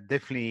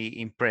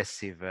definitely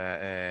impressive,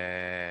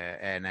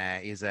 and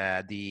is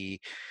the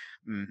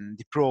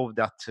proof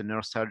that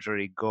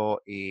neurosurgery go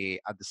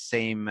at the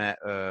same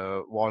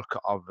walk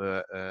of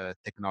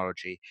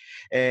technology.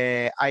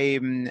 I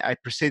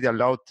appreciate a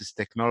lot this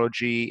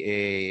technology,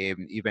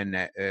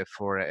 even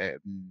for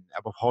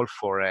above all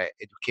for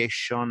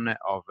education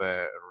of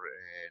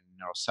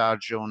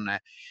neurosurgeon,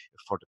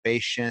 for the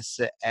patients,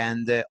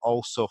 and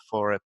also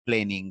for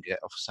planning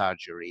of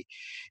surgery.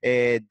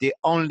 The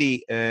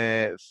only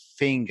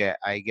thing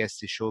I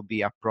guess it should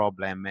be a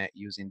problem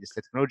using this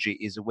technology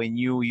is when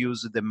you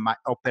use the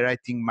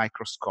operating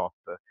microscope.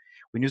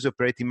 When you use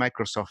operating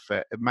microscope,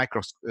 it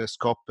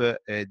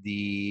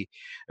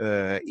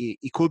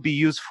could be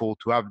useful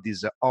to have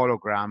this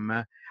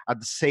hologram at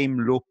the same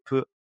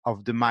loop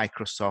of the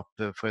microscope.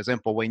 For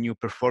example, when you're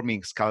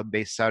performing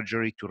skull-based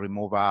surgery to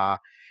remove a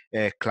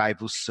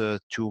clivus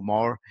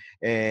tumor,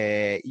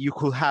 you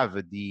could have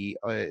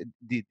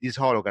this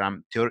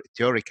hologram.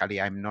 Theoretically,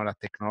 I'm not a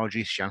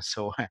technologician,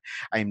 so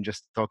I'm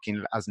just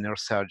talking as a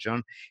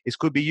neurosurgeon. It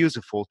could be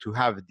useful to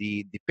have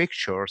the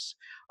pictures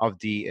of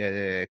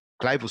the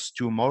clivus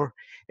tumor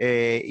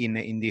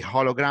in the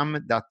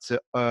hologram that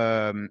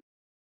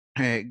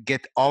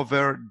get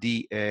over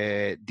the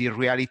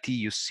reality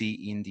you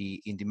see in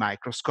the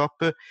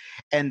microscope,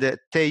 and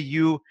tell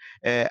you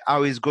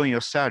how is going your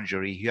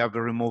surgery. You have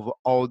to remove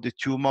all the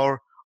tumor,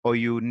 or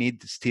you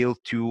need still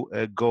to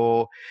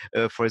go,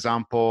 for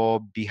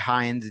example,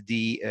 behind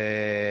the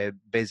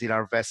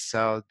basilar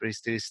vessel. There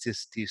is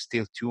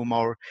still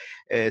tumor.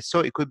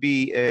 So it could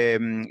be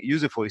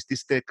useful if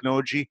this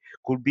technology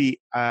could be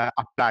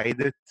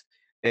applied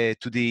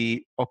to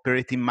the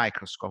operating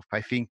microscope. I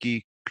think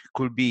it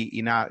could be,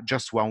 in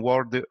just one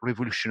word,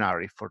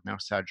 revolutionary for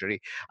neurosurgery.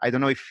 I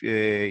don't know if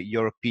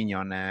your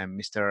opinion,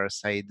 Mr.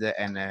 Saiyd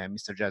and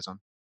Mr. Jason.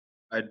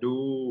 I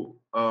do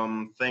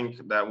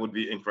think that would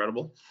be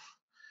incredible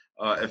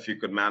if you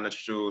could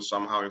manage to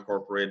somehow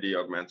incorporate the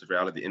augmented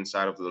reality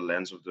inside of the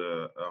lens of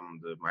the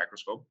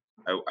microscope.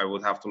 I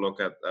would have to look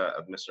at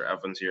Mr.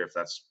 Evans here if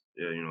that's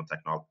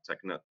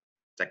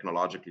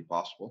technologically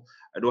possible.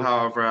 I do,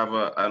 however, have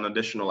an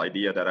additional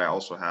idea that I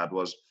also had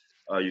was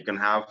you can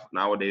have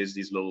nowadays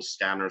these little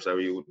scanners that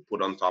you would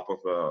put on top of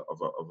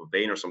a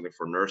vein or something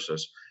for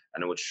nurses,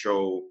 and it would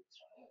show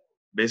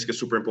basically a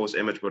superimposed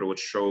image, but it would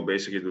show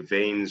basically the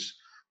veins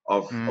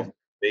of the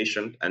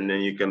patient, and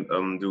then you can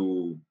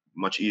do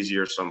much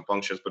easier some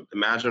functions. But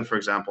imagine, for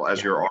example,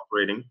 as you're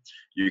operating,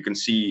 you can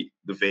see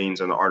the veins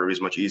and the arteries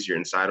much easier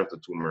inside of the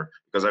tumor,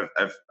 because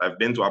I've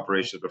been to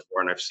operations before,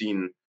 and I've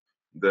seen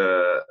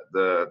the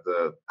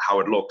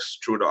how it looks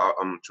through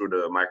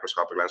the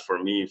microscopic lens.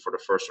 For me, for the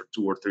first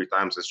 2 or 3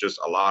 times, it's just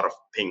a lot of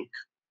pink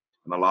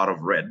and a lot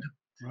of red.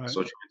 Right.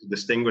 So trying to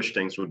distinguish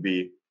things would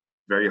be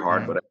very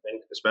hard. But I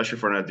think, especially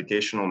for an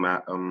educational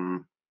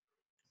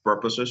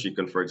purposes, you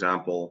can, for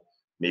example,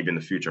 maybe in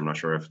the future, I'm not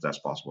sure if that's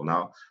possible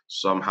now,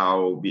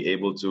 somehow be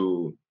able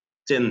to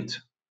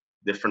tint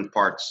different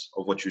parts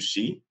of what you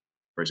see.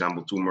 For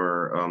example,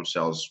 tumor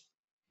cells.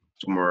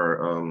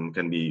 Tumor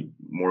can be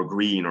more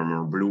green or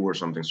more blue or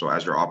something. So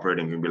as you're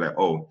operating, you can be like,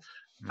 oh,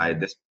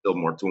 this is still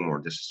more tumor,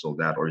 this is still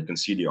that. Or you can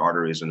see the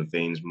arteries and the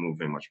veins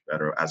moving much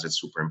better as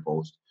it's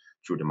superimposed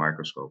through the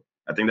microscope.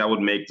 I think that would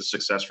make the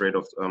success rate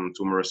of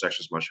tumor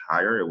resections much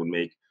higher. It would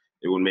make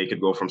it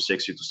go from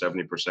 60 to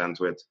 70%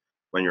 with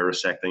when you're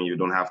resecting. You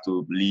don't have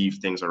to leave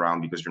things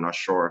around because you're not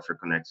sure if you're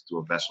connected to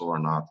a vessel or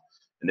not.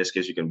 In this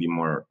case, you can be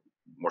more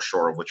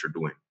sure of what you're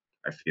doing,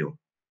 I feel.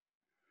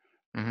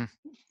 Mm-hmm.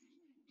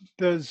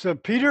 Has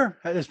Peter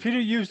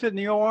used it in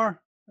the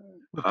OR?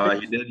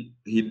 He did.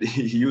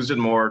 He used it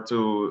more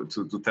to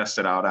test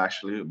it out,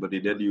 actually, but he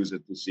did use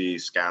it to see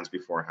scans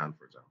beforehand,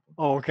 for example.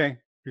 Oh, okay.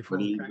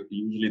 But he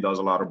usually does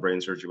a lot of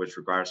brain surgery, which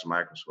requires a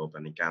microscope,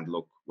 and he can't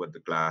look with the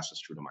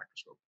glasses through the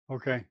microscope.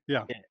 Okay,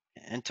 yeah.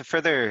 And to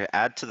further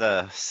add to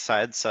the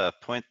Sayyid's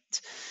point,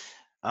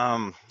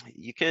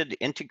 you could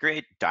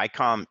integrate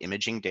DICOM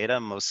imaging data.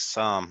 Most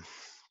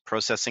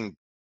processing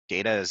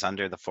data is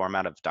under the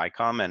format of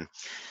DICOM, and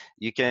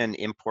you can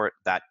import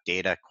that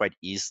data quite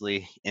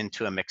easily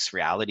into a mixed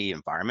reality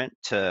environment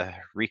to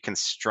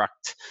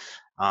reconstruct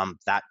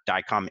that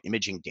DICOM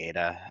imaging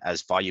data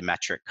as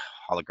volumetric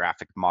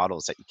holographic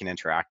models that you can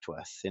interact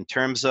with. In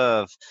terms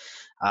of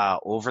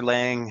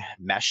overlaying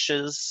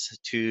meshes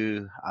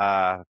to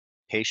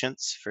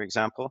patients, for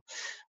example,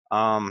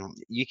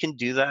 you can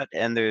do that,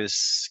 and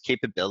there's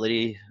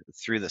capability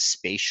through the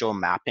spatial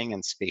mapping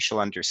and spatial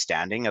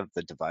understanding of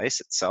the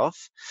device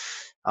itself.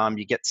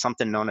 You get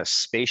something known as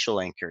spatial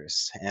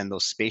anchors, and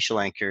those spatial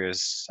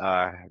anchors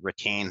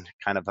retain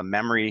kind of a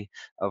memory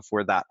of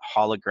where that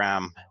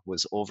hologram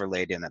was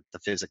overlaid in the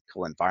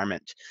physical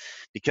environment.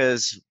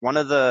 Because one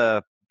of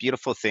the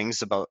beautiful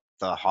things about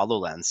the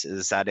HoloLens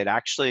is that it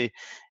actually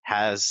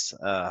has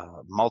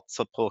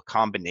multiple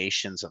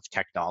combinations of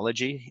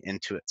technology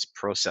into its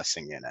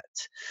processing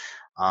unit.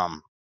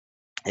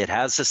 It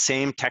has the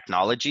same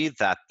technology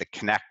that the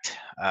Kinect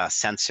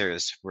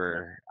sensors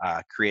were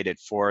created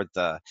for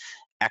the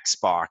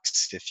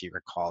Xbox, if you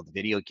recall, the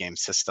video game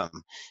system.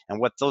 And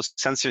what those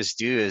sensors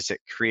do is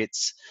it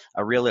creates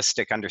a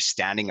realistic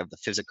understanding of the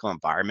physical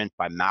environment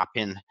by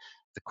mapping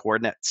the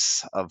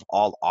coordinates of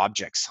all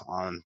objects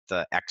on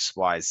the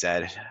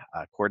XYZ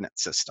coordinate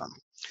system.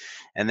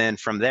 And then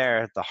from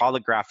there, the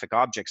holographic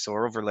objects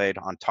are overlaid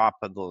on top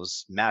of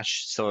those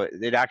mesh. So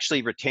it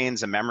actually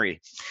retains a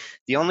memory.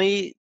 The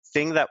only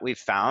thing that we've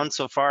found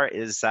so far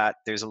is that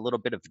there's a little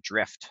bit of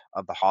drift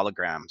of the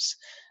holograms.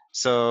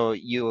 So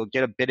you'll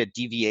get a bit of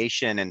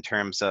deviation in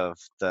terms of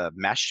the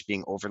mesh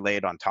being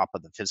overlaid on top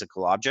of the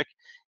physical object.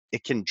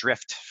 It can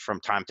drift from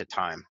time to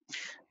time.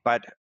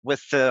 But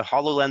with the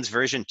HoloLens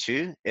version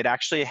 2, it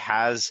actually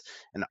has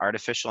an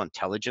artificial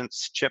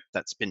intelligence chip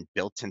that's been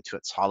built into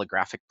its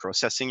holographic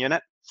processing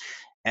unit.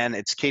 And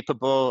it's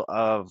capable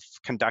of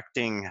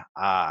conducting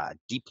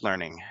deep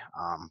learning,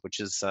 which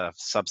is a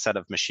subset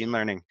of machine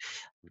learning,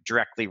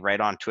 directly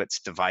right onto its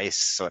device.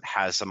 So it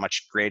has a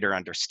much greater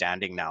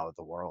understanding now of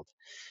the world.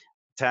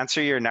 To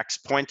answer your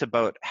next point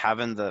about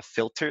having the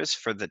filters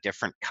for the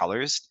different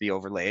colors to be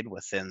overlaid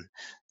within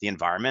the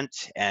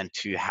environment, and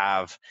to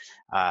have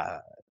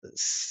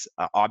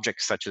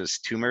objects such as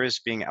tumors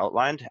being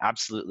outlined,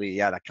 absolutely,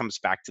 yeah, that comes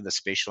back to the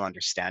spatial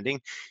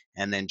understanding,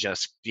 and then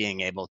just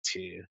being able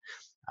to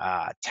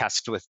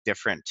test with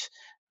different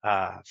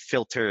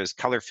filters,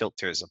 color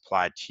filters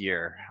applied to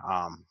your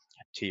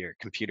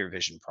computer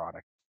vision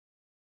product.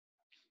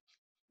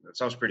 That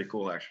sounds pretty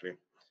cool, actually.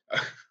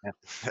 Yeah.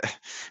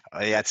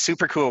 Yeah, it's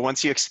super cool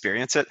once you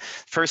experience it.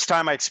 First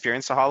time I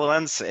experienced the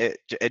HoloLens,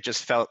 it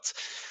just felt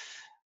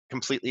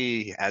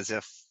completely as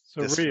if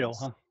surreal,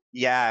 huh?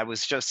 Yeah, it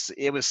was so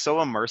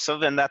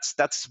immersive, and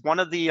that's one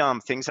of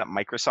the things that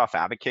Microsoft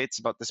advocates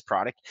about this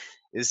product,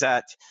 is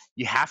that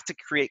you have to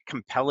create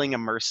compelling,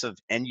 immersive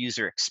end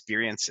user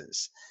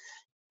experiences,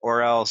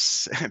 or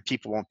else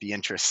people won't be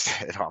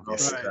interested,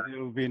 obviously. Right. It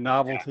will be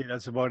novelty. Yeah.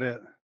 That's about it.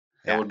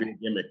 That would be a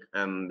gimmick,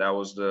 and that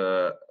was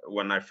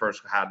when I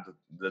first had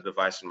the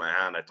device in my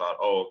hand, I thought,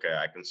 oh, okay,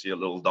 I can see a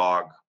little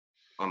dog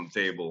on the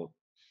table,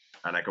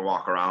 and I can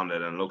walk around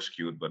it, and it looks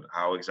cute, but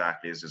how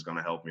exactly is this going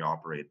to help me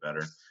operate better?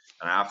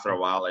 And after a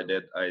while,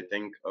 I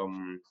think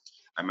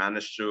I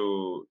managed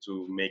to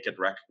make it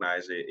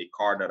recognize a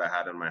card that I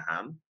had in my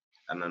hand,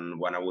 and then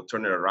when I would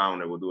turn it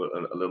around, it would do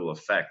a little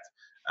effect.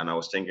 And I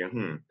was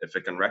thinking, if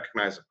it can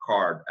recognize a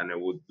card and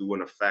it would do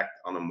an effect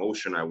on a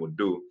motion I would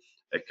do,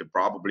 it could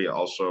probably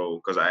also,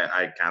 because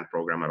I can't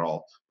program at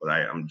all, but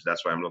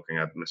that's why I'm looking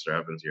at Mr.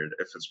 Evans here.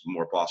 If it's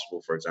more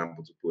possible, for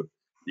example, to put,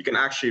 you can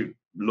actually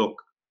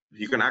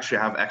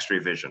have X-ray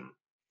vision.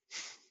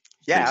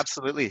 Yeah,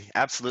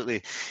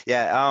 absolutely.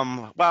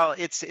 Yeah. Well,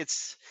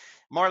 it's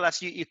more or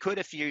less you could,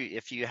 if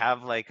you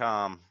have like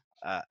a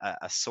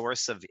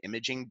source of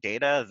imaging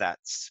data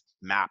that's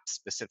mapped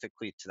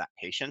specifically to that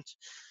patient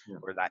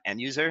or that end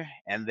user,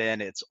 and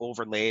then it's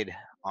overlaid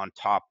on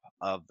top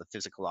of the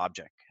physical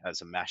object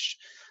as a mesh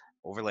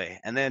overlay.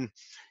 And then,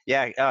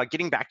 yeah,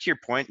 getting back to your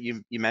point,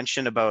 you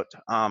mentioned about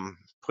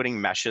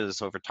putting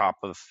meshes over top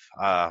of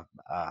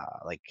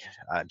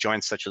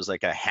joints such as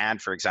like a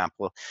hand, for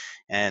example,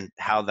 and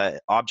how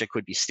the object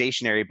would be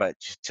stationary, but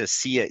to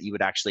see it, you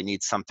would actually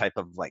need some type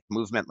of like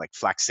movement, like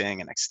flexing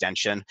and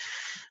extension.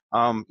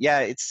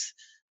 Yeah,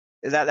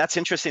 that's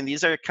interesting.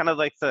 These are kind of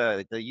like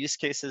the use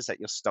cases that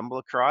you'll stumble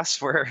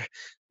across where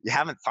you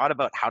haven't thought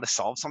about how to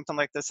solve something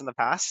like this in the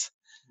past.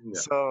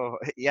 Yeah. So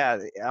yeah,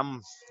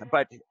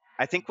 but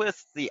I think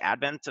with the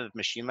advent of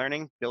machine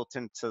learning built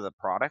into the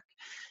product,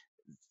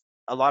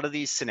 a lot of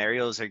these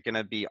scenarios are going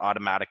to be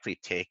automatically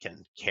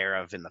taken care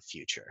of in the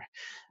future.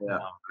 Yeah,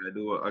 I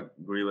do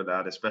agree with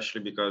that,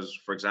 especially because,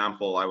 for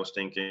example, I was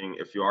thinking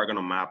if you are going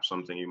to map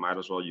something, you might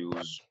as well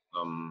use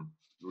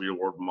real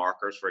world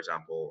markers. For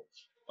example,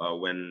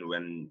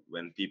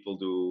 when people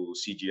do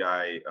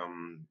CGI,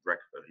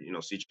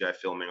 CGI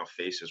filming of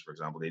faces, for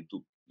example, they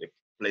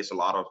place a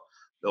lot of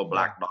little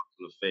black dots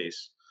on the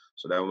face,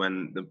 so that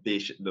when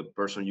the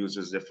person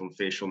uses different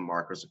facial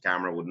markers, the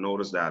camera would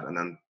notice that and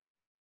then,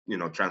 you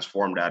know,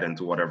 transform that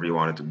into whatever you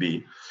want it to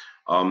be.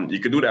 You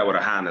could do that with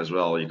a hand as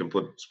well. You can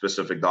put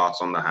specific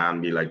dots on the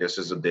hand, be like, this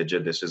is a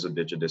digit, this is a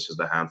digit, this is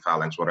the hand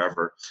phalanx,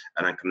 whatever,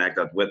 and then connect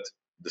that with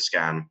the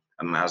scan.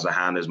 And as the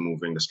hand is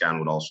moving, the scan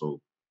would also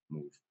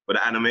move. But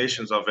the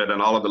animations of it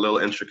and all of the little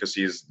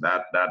intricacies,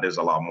 that is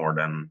a lot more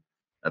than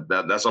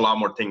that's a lot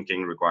more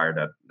thinking required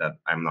that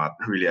I'm not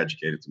really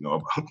educated to know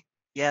about.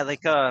 Yeah,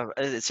 like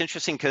it's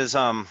interesting because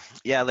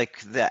yeah, like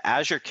the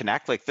Azure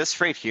Connect, like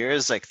this right here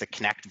is like the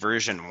Connect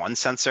version 1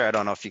 sensor. I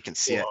don't know if you can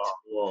see it.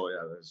 Whoa, yeah.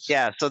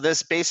 Yeah, so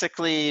this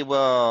basically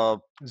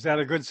will. Is that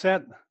a good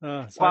set?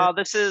 Well,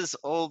 this is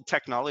old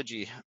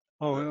technology.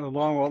 Oh,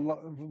 along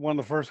one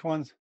of the first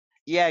ones.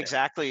 Yeah,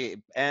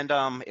 exactly. And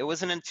it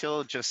wasn't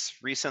until just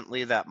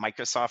recently that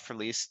Microsoft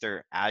released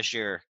their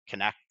Azure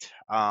Connect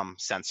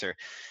sensor.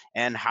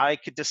 And how I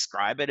could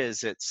describe it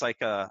is it's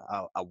like a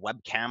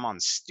webcam on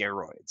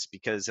steroids,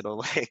 because it'll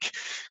like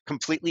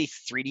completely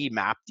 3D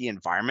map the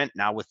environment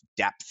now with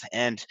depth.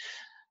 And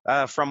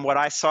from what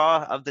I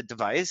saw of the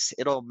device,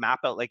 it'll map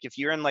out, like if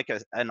you're in like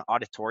an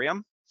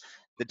auditorium,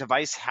 the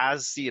device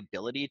has the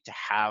ability to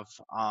have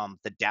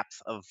the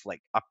depth of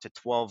like up to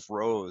 12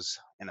 rows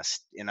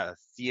in a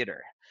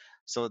theater.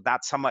 So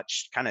that's how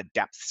much kind of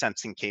depth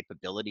sensing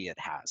capability it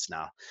has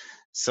now.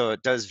 So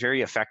it does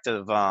very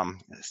effective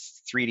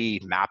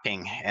 3D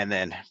mapping and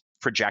then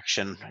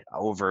projection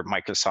over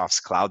Microsoft's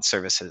cloud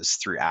services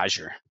through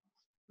Azure.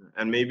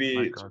 And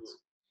maybe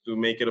to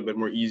make it a bit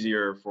more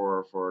easier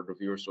for the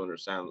viewers to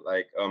understand,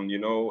 like you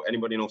know,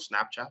 anybody know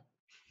Snapchat,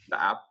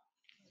 the app?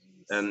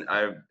 And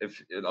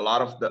a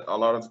lot of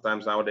the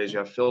times nowadays you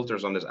have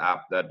filters on this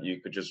app that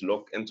you could just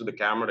look into the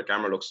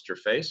camera looks at your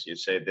face, you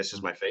say this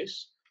is my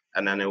face,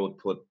 and then it would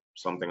put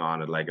something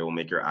on it, like it will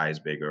make your eyes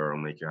bigger or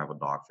make you have a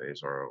dog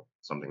face or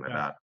something like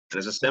that. And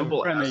it's as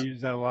simple as, I use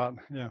that a lot.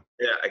 Yeah,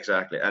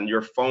 exactly. And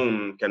your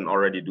phone can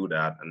already do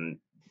that, and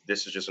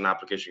this is just an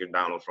application you can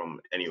download from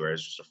anywhere.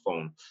 It's just a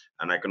phone.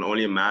 And I can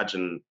only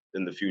imagine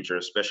in the future,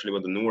 especially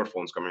with the newer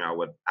phones coming out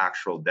with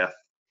actual depth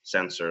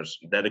sensors,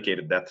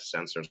 dedicated depth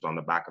sensors on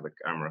the back of the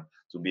camera,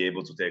 to be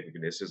able to take,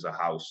 this is a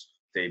house,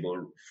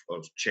 table,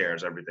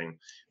 chairs, everything.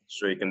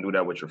 So you can do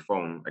that with your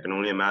phone. I can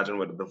only imagine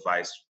with a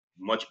device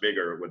much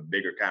bigger, with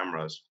bigger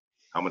cameras,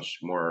 how much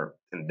more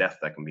in depth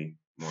that can be,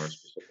 more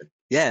specific.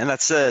 Yeah, and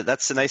that's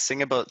the nice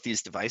thing about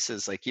these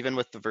devices. Like even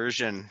with the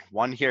version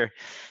 1 here,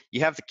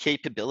 you have the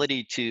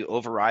capability to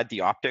override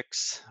the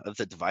optics of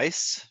the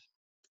device,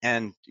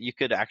 and you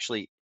could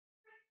actually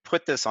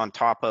put this on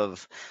top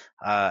of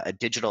a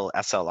digital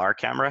SLR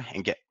camera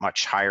and get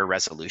much higher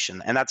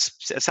resolution. And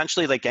that's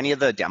essentially like any of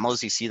the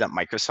demos you see that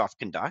Microsoft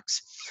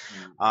conducts.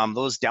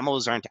 Those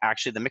demos aren't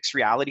actually, the mixed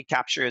reality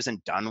capture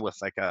isn't done with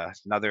like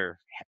another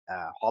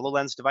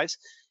HoloLens device.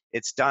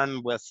 It's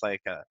done with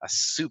like a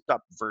souped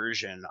up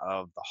version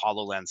of the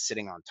HoloLens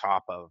sitting on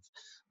top of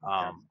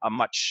a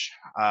much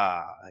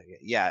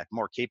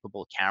more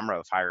capable camera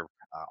of higher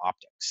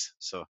optics.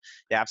 So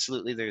yeah,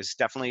 absolutely, there's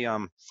definitely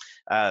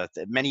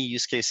many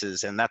use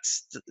cases, and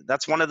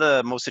that's one of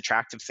the most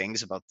attractive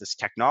things about this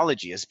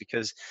technology, is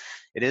because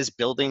it is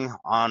building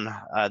on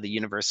the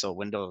Universal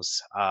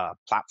Windows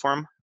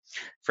platform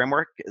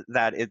framework,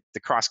 that the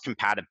cross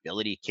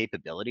compatibility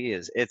capability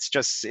is,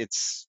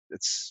 it's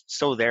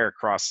so there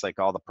across like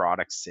all the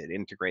products. It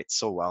integrates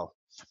so well.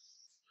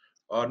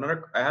 I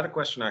had a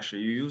question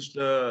actually.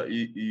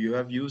 You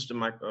have used the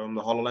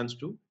HoloLens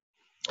too?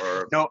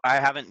 Or no, I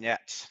haven't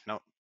yet. No,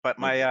 but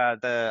my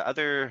the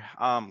other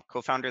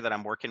co-founder that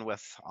I'm working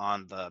with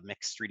on the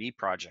Mixed 3D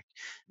project,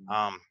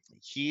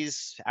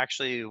 he's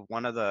actually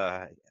one of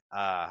the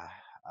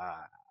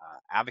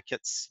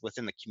advocates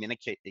within the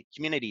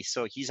community.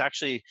 So he's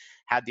actually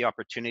had the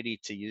opportunity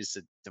to use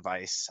the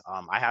device.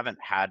 I haven't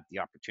had the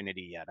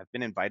opportunity yet. I've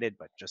been invited,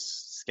 but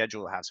just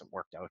schedule hasn't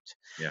worked out.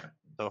 Yeah.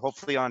 So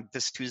hopefully on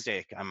this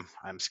Tuesday,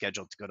 I'm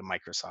scheduled to go to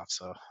Microsoft.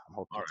 So I'm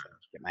hoping to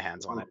get my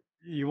hands on it.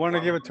 You want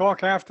to give a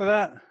talk after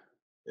that?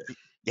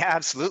 Yeah,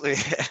 absolutely.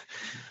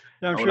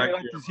 Yeah, I'm sure I'd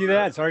like to see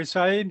that. Sorry,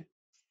 Saiyd.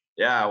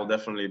 Yeah, I will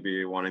definitely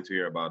be wanting to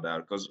hear about that,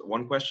 because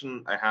one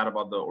question I had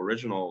about the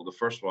original, the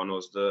first one,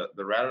 was the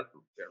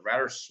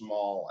rather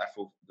small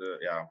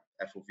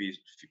FOV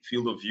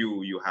field of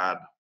view you had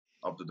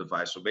of the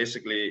device. So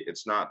basically,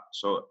 it's not,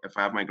 so if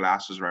I have my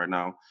glasses right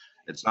now,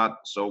 it's not,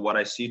 so what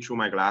I see through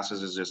my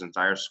glasses is this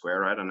entire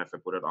square, right? And if I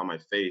put it on my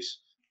face,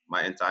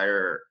 my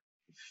entire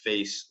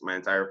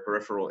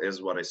peripheral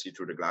is what I see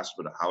through the glasses.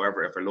 But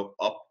however, if I look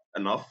up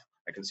enough,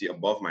 I can see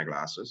above my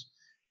glasses.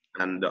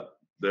 And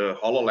the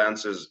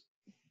HoloLens is,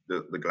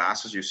 the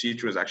glasses you see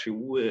through is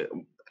actually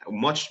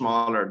much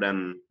smaller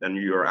than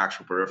your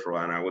actual peripheral.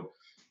 And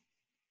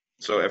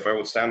so if I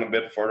would stand a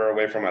bit further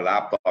away from my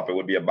laptop, it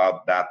would be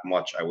about that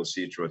much I would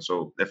see through it.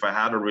 So if I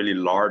had a really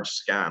large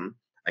scan,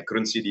 I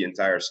couldn't see the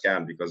entire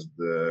scan, because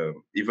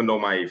even though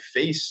my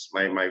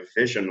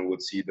vision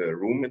would see the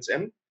room it's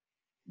in,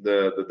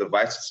 the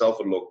device itself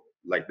would look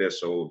like this.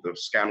 So the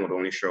scan would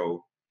only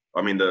show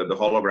I mean, the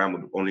hologram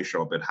would only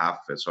show up at half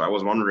of it. So I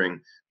was wondering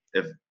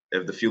if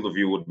the field of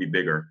view would be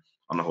bigger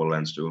on the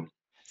HoloLens too.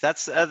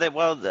 That's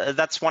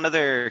that's one of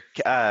their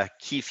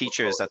key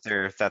features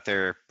that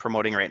they're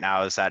promoting right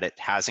now, is that it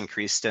has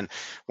increased. And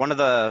one of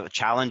the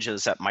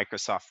challenges that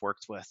Microsoft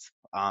worked with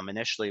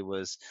initially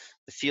was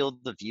the field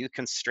of view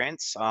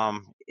constraints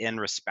in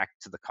respect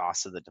to the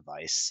cost of the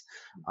device.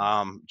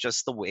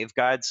 Just the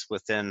waveguides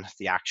within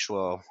the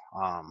actual,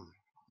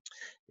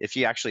 if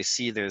you actually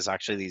see, there's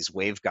actually these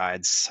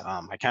waveguides.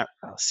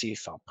 I'll see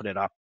if I'll put it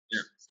up.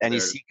 Yeah, and you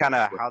see kind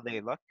of how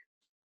they look.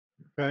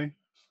 Okay.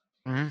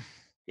 Mm-hmm.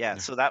 Yeah,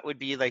 so that would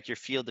be like your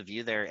field of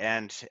view there,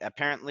 and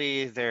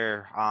apparently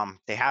they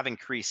have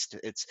increased.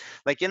 It's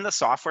like in the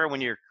software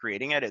when you're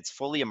creating it, it's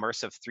fully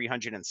immersive,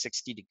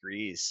 360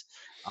 degrees.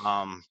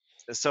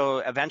 So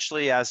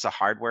eventually, as the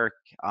hardware,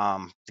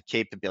 the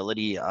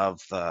capability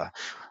of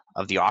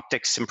the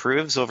optics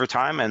improves over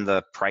time, and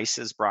the price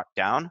is brought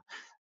down,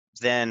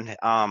 then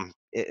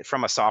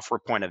from a software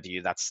point of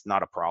view, that's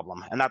not a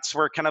problem. And that's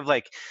where kind of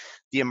like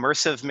the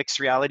immersive mixed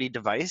reality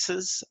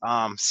devices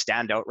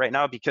stand out right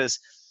now, because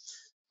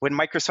when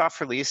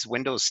Microsoft released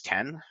Windows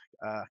 10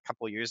 a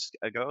couple of years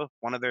ago,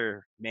 one of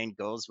their main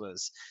goals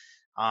was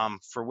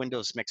for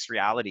Windows mixed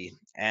reality.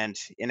 And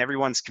in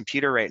everyone's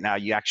computer right now,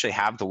 you actually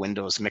have the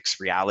Windows mixed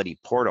reality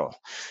portal,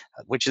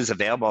 which is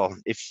available.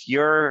 If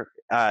your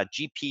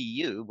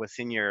GPU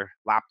within your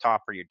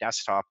laptop or your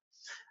desktop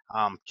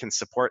can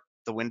support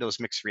the Windows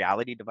mixed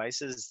reality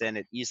devices, then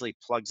it easily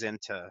plugs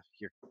into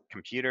your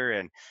computer,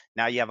 and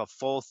now you have a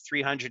full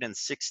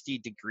 360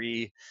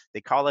 degree,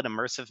 they call it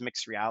immersive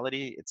mixed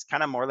reality. It's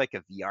kind of more like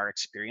a VR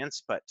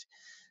experience, but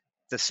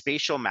the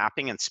spatial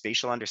mapping and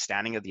spatial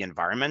understanding of the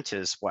environment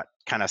is what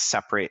kind of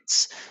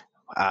separates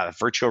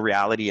virtual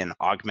reality and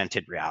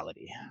augmented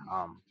reality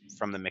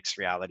from the mixed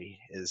reality,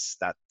 is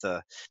that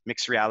the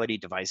mixed reality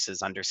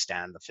devices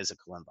understand the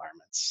physical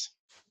environments.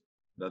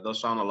 That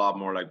does sound a lot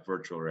more like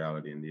virtual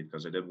reality indeed,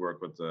 because I did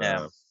work with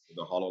the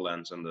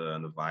HoloLens and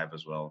the Vive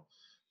as well.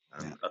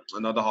 And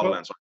not the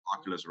HoloLens,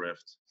 Oculus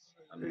Rift.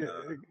 And,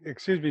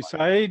 excuse me,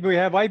 Saiyd, we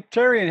have Ike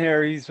Terry in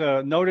here. He's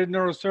a noted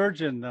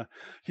neurosurgeon.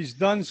 He's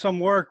done some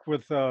work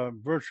with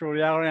virtual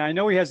reality. I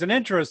know he has an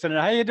interest in it.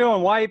 How you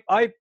doing,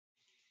 Ike?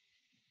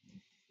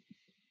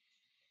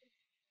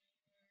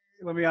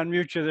 Let me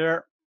unmute you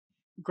there.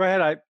 Go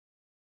ahead, Ike.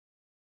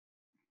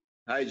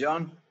 Hi,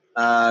 John.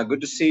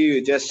 Good to see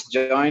you. Just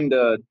joined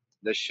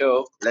the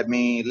show. Let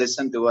me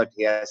listen to what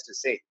he has to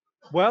say.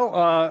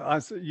 Well,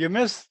 you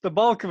missed the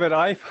bulk of it,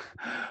 Ike,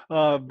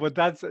 but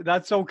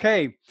that's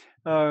okay.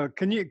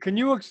 Can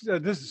you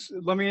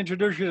let me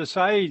introduce you to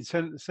Saiyd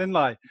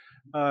Sinlae.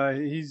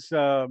 He's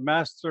a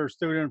master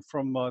student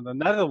from the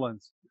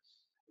Netherlands.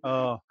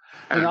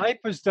 And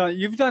Ike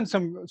you've done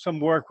some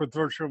work with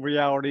virtual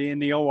reality in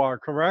the OR,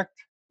 correct?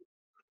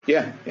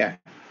 Yeah.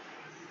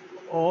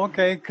 Oh,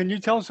 okay. Can you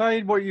tell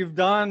Saiyd what you've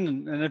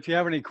done, and if you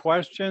have any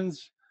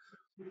questions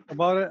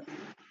about it?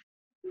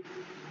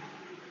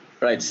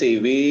 Right. See,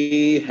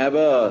 we have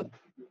a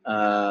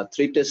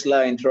 3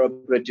 Tesla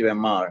interoperative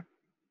MR,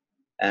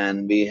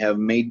 and we have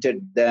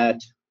mated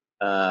that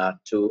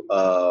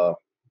to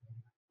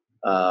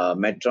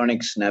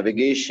Medtronic's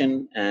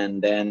navigation,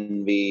 and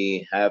then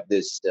we have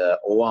this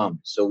OARM.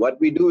 So what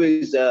we do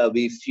is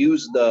we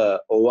fuse the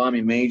OARM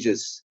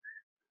images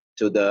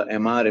to the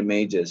MR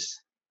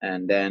images,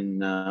 and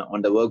then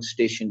on the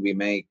workstation we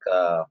make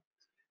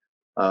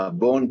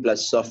bone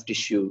plus soft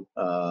tissue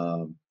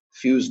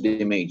fused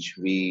image.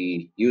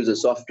 We use a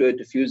software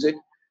to fuse it.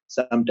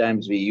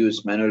 Sometimes we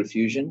use manual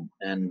fusion,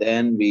 and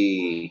then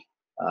we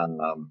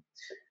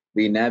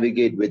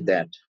navigate with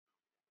that.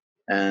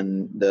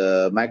 And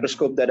the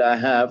microscope that I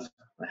have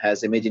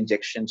has image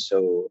injection,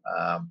 so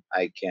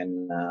I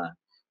can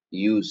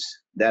use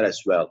that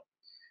as well.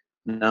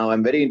 Now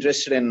I'm very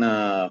interested in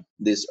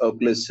this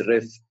Oculus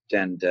Rift,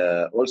 and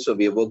also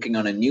we are working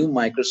on a new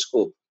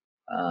microscope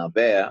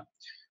where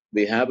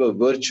we have a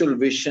virtual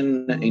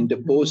vision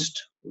interposed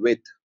with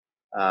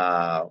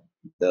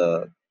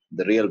the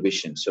real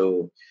vision.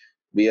 So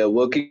we are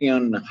working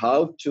on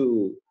how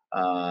to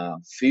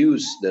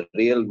fuse the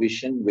real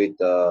vision with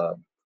the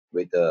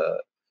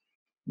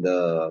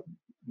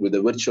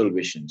virtual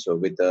vision. So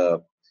with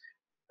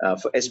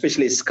for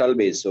especially skull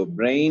base. So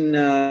brain,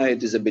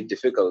 it is a bit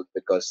difficult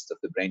because of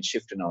the brain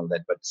shift and all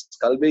that. But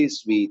skull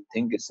base, we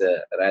think is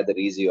a rather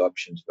easy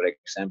option. For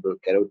example,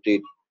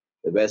 carotid,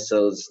 the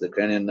vessels, the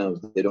cranial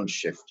nerves, they don't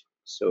shift.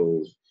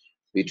 So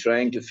we're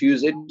trying to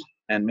fuse it,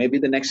 and maybe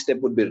the next step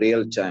would be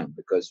real time,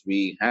 because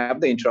we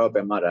have the intraop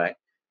MRI.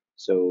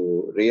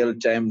 So real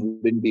time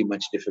wouldn't be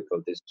much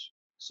difficult.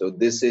 So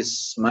this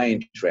is my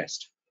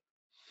interest.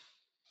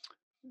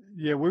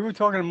 Yeah, we were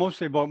talking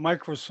mostly about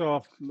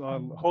Microsoft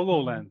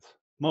HoloLens,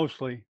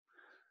 mostly.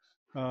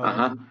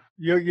 Do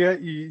you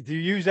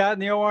use that in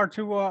the OR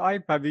too,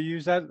 Ike? Have you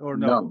used that or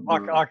no?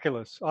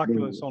 Oculus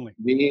only.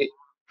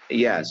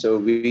 So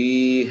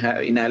we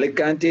have in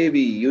Alicante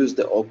we use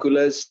the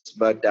Oculus,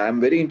 but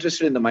I'm very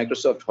interested in the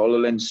Microsoft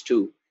HoloLens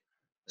too.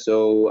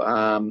 So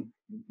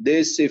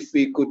this, if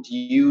we could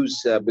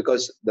use,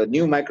 because the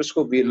new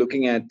microscope we're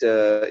looking at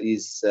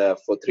is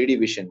for 3D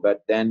vision,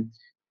 but then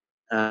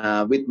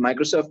with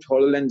Microsoft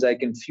HoloLens, I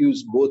can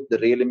fuse both the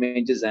real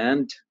images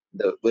and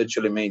the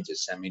virtual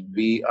images. I mean,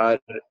 we are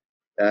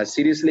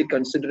seriously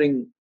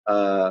considering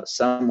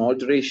some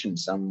alteration,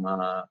 some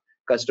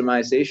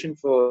customization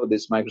for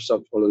this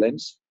Microsoft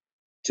HoloLens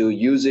to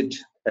use it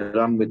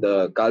along with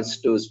the Karl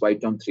Stowe's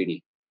Whitehome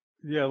 3D.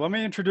 Yeah, let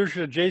me introduce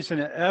you to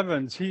Jason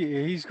Evans.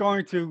 He's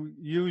going to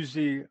use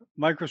the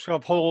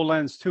Microsoft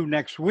HoloLens 2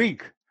 next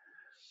week.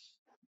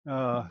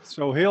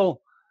 So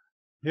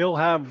he'll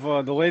have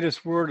the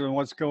latest word on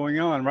what's going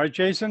on, right,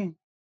 Jason?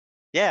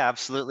 Yeah,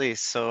 absolutely.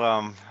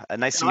 So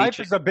nice to meet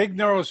you. He's a big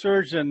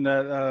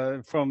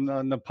neurosurgeon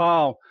from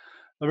Nepal,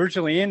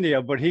 originally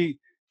India, but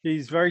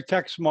he's very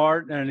tech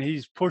smart, and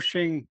he's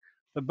pushing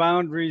the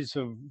boundaries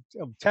of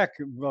tech,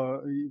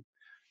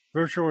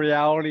 virtual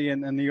reality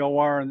and the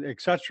OR, and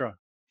etc.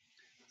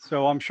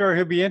 So I'm sure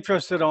he'll be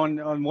interested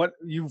on what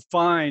you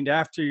find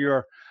after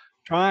you're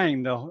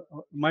trying the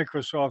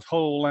Microsoft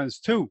HoloLens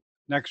 2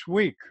 next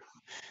week.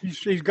 He's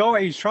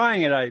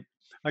trying it.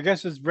 I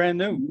guess it's brand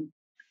new.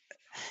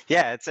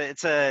 Yeah,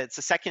 it's a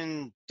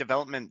second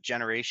development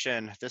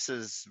generation. This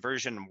is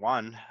version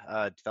 1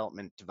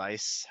 development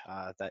device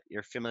that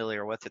you're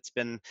familiar with. It's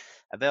been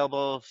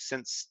available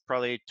since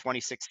probably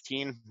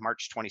 2016,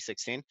 March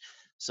 2016.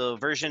 So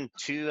version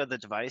 2 of the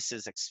device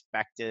is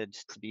expected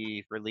to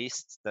be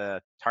released.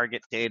 The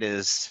target date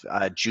is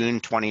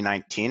June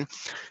 2019,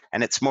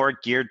 and it's more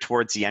geared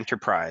towards the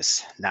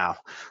enterprise now,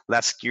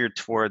 less geared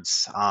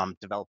towards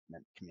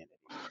development community.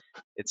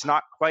 It's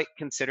not quite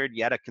considered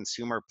yet a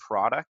consumer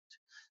product.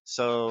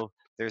 So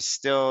there's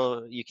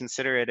still, you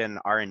consider it an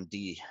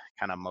R&D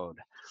kind of mode.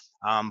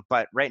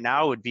 But right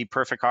now would be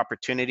perfect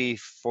opportunity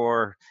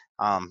for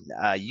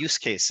use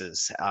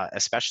cases,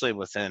 especially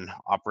within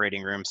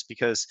operating rooms,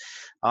 because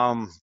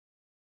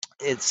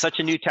it's such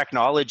a new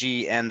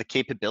technology, and the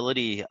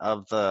capability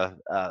of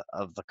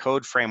the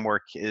code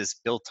framework is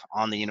built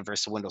on the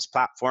Universal Windows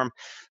platform.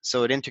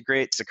 So it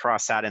integrates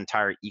across that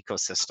entire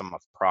ecosystem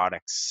of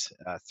products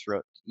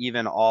throughout,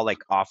 even all like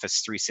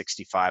Office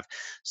 365.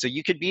 So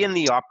you could be in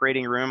the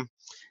operating room.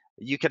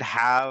 You could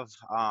have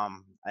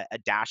a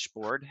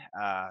dashboard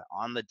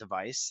on the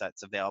device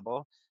that's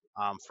available.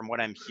 From what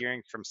I'm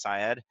hearing from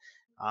Saiyd,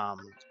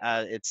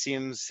 it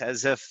seems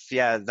as if,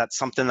 yeah, that's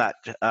something that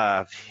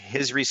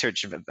his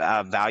research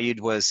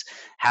valued, was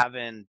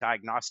having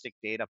diagnostic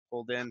data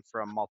pulled in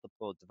from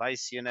multiple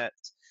device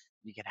units.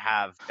 You could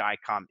have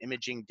DICOM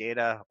imaging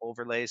data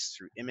overlays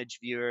through image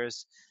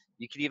viewers.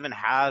 You could even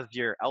have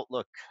your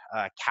Outlook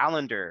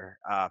calendar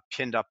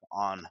pinned up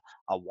on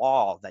a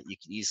wall that you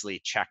could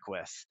easily check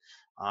with.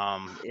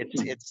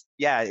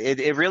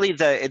 It really,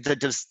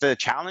 the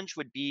challenge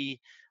would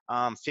be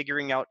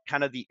figuring out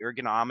kind of the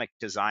ergonomic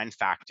design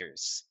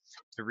factors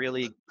to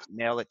really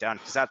nail it down,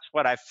 because that's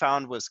what I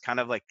found was kind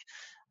of like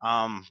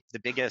the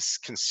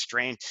biggest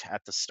constraint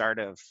at the start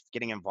of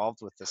getting involved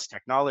with this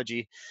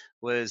technology,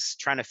 was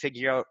trying to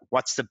figure out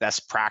what's the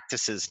best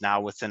practices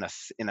now within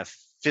in a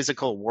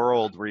physical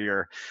world,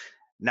 where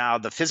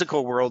the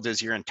physical world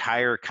is your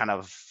entire kind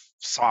of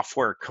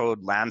software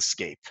code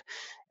landscape.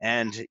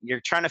 And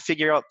you're trying to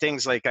figure out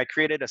things like, I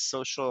created a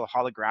social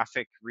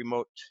holographic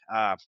remote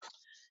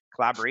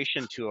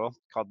collaboration tool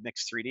called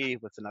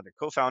Mix3D with another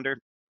co-founder.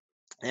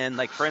 And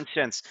like, for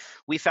instance,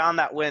 we found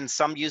that when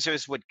some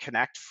users would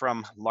connect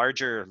from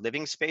larger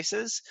living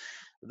spaces,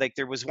 like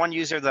there was one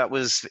user that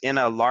was in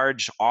a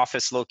large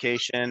office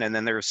location, and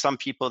then there were some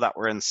people that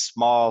were in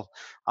small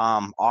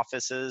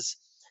offices.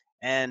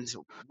 And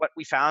what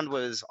we found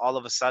was, all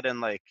of a sudden,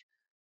 like,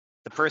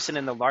 the person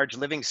in the large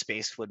living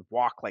space would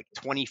walk like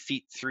 20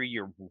 feet through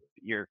your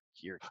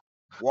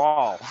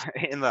wall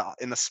in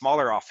the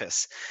smaller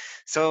office.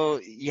 So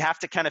you have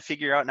to kind of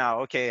figure out now,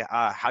 okay,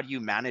 how do you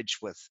manage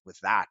with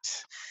that,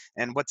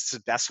 and what's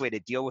the best way to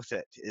deal with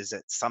it? Is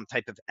it some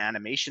type of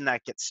animation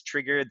that gets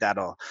triggered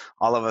that'll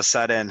all of a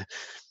sudden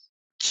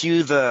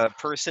cue the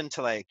person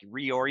to like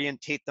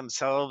reorientate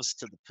themselves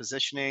to the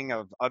positioning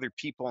of other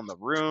people in the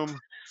room?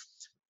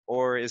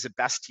 Or is it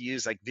best to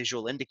use like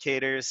visual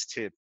indicators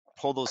to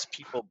pull those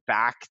people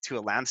back to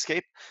a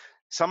landscape?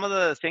 Some of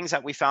the things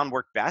that we found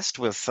work best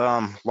with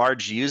a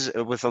large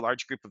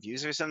group of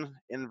users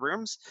in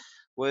rooms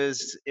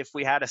was if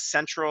we had a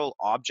central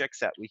object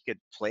that we could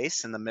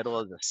place in the middle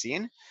of the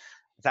scene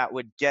that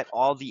would get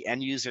all the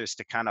end users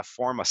to kind of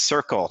form a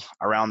circle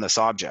around this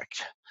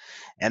object.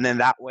 And then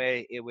that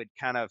way it would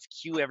kind of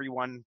cue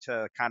everyone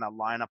to kind of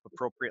line up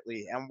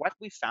appropriately. And what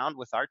we found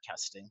with our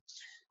testing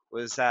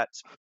was that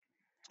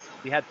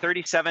we had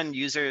 37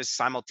 users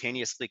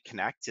simultaneously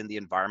connect in the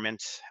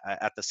environment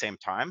at the same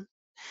time.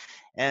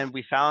 And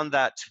we found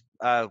that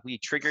we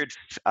triggered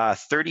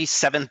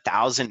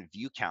 37,000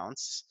 view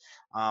counts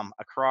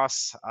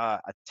across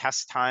a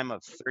test time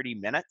of 30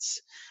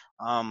 minutes.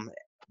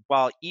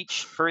 While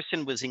each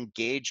person was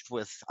engaged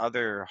with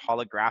other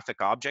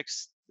holographic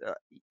objects,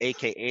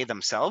 AKA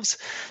themselves,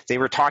 they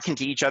were talking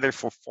to each other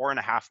for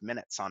 4.5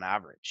 minutes on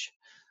average.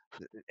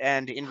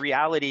 And in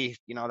reality,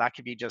 you know, that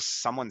could be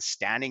just someone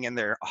standing in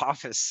their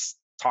office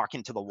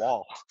talking to the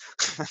wall.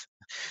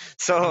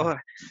 So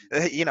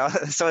you know,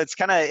 so it's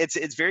kind of,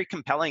 it's very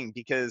compelling,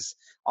 because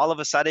all of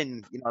a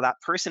sudden, you know,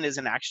 that person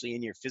isn't actually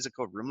in your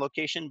physical room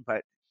location,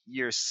 but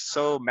you're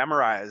so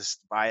memorized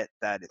by it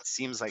that it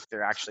seems like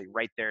they're actually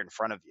right there in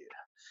front of you.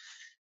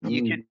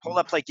 You could pull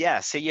up, like, yeah,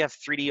 say you have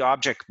 3D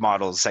object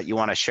models that you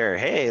want to share.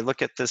 Hey,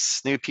 look at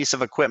this new piece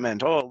of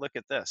equipment. Oh, look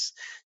at this.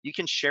 You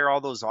can share all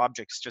those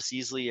objects just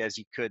easily as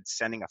you could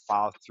sending a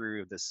file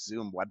through this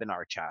Zoom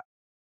webinar chat.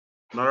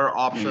 Another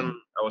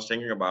option I was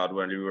thinking about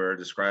when you were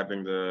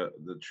describing the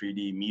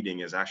 3D meeting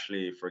is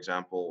actually, for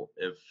example,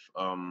 if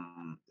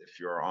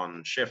you're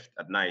on shift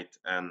at night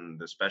and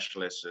the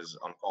specialist is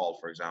on call,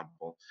 for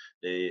example,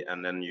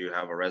 and then you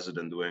have a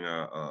resident doing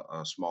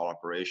a small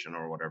operation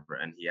or whatever,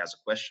 and he has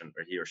a question,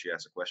 or he or she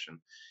has a question,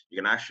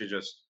 you can actually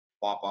just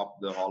pop up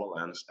the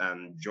HoloLens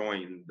and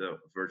join the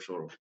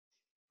virtual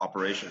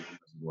operation, as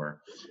it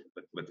were,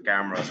 with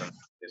cameras, and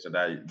so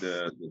that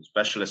the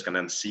specialist can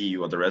then see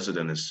what the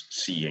resident is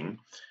seeing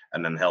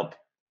and then help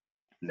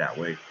in that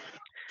way.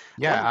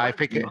 Yeah, I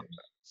think.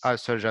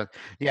 Sorry, John.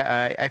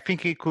 Yeah, I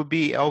think it could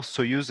be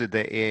also used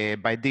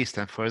by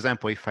distance. For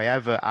example, if I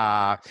have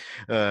a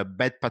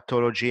bad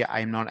pathology,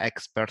 I'm not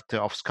expert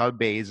of skull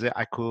base,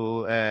 I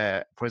could,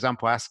 for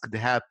example, ask the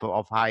help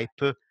of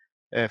Hype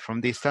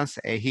from distance.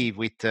 He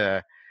with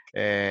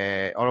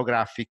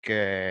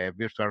holographic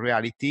virtual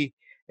reality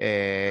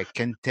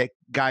can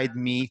guide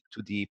me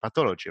to the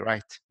pathology,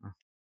 right?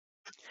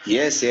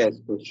 Yes, yes,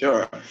 for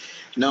sure.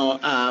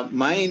 Now,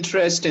 my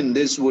interest in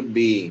this would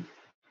be,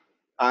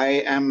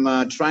 I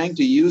am trying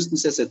to use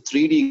this as a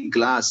 3D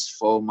glass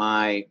for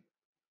my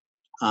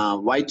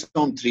White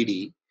Home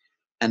 3D.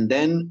 And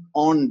then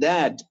on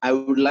that, I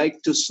would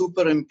like to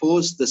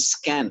superimpose the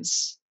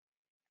scans,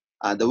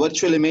 the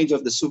virtual image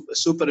of the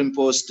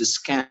superimposed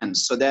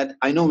scans, so that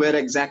I know where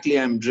exactly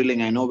I'm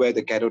drilling. I know where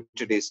the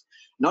carotid is.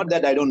 Not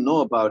that I don't know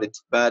about it,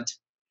 but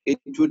it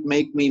would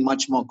make me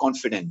much more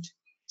confident.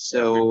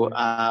 So,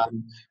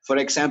 for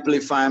example,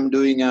 if I'm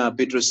doing a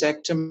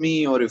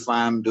petrosectomy or if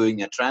I'm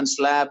doing a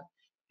translab,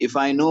 if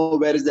I know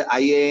where is the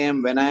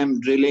IAM when I'm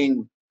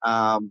drilling,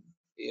 or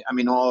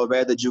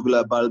where the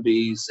jugular bulb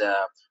is,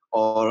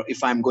 or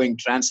if I'm going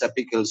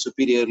transapical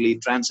superiorly,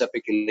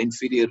 transapical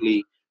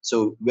inferiorly,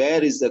 so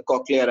where is the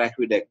cochlear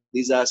aqueduct?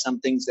 These are some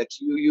things that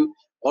you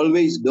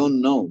always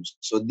don't know.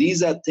 So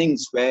these are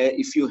things where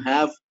if you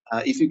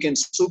can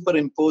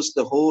superimpose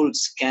the whole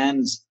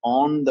scans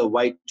on the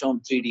White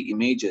Home 3D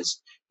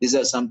images, these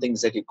are some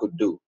things that you could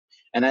do.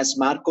 And as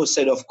Marco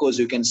said, of course,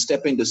 you can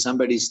step into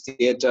somebody's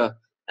theater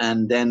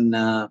and then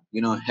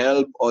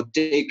help or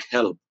take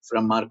help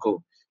from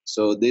Marco.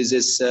 So these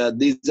are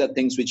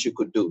things which you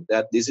could do.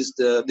 That this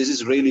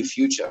is really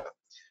future.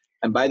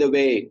 And by the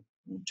way,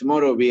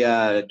 tomorrow we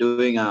are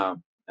doing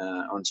on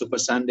Super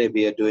Sunday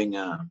we are doing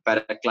a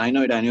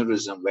paraclinoid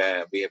aneurysm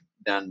where we have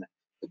done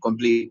the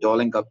complete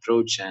Dolink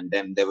approach, and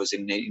then there was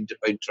an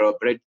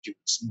intraoperative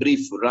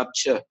brief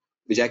rupture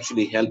which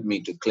actually helped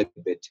me to clip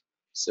it.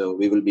 So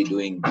we will be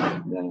doing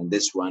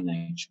this one.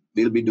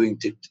 We'll be doing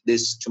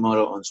this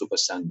tomorrow on Super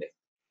Sunday.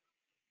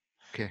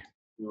 Okay.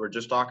 We were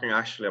just talking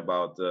actually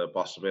about the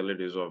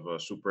possibilities of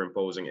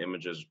superimposing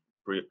images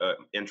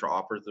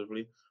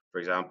intraoperatively. For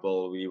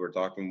example, we were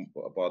talking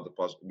about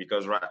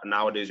because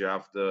nowadays you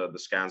have the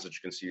scans that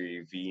you can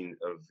see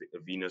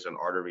venous and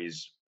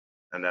arteries,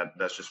 and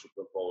that's just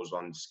superimposed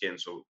on skin,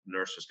 so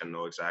nurses can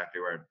know exactly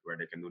where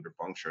they can do their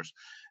punctures.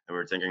 And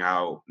we're thinking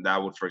how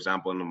that would, for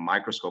example, in a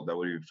microscope, that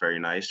would be very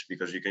nice,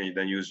 because you can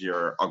then use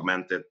your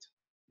augmented,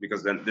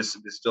 because then this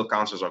still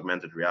counts as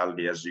augmented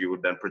reality, as you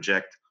would then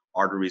project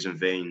arteries and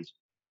veins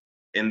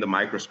in the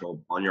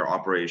microscope on your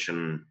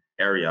operation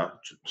area,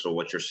 so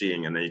what you're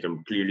seeing, and then you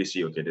can clearly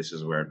see, okay, this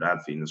is where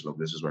that venous look,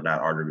 this is where that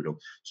artery look,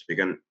 so you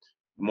can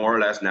more or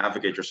less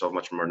navigate yourself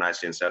much more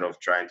nicely instead of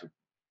trying to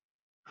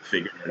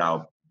figure it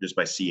out just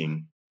by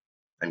seeing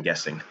and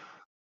guessing.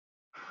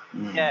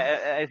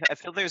 Yeah, I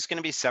feel there's going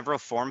to be several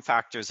form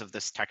factors of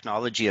this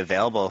technology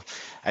available.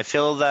 I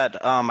feel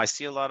that I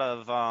see a lot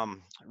of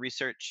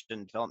research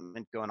and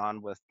development going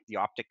on with the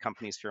optic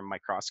companies for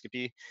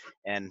microscopy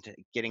and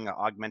getting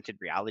augmented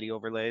reality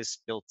overlays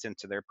built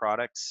into their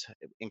products,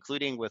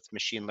 including with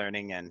machine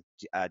learning and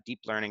deep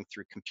learning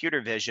through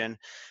computer vision,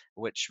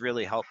 which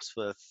really helps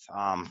with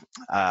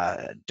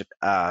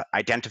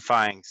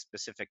identifying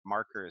specific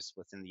markers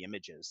within the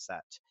images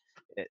that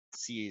it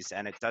sees,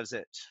 and it does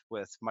it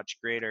with much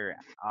greater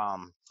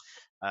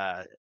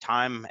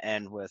time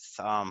and with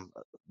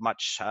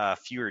much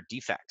fewer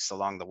defects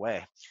along the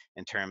way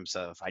in terms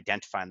of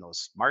identifying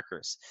those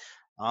markers.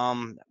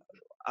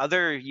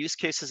 Other use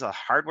cases of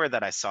hardware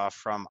that I saw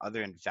from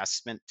other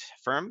investment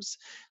firms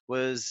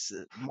was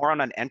more on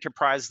an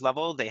enterprise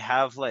level. They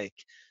have like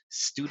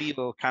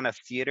studio kind of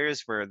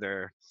theaters where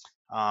they're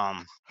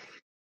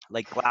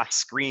like glass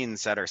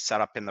screens that are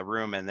set up in the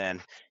room, and then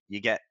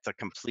you get the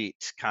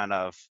complete kind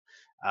of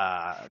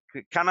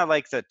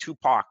like the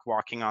Tupac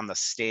walking on the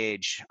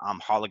stage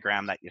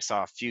hologram that you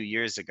saw a few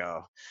years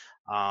ago.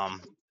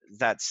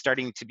 that's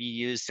starting to be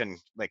used in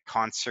like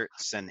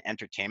concerts and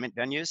entertainment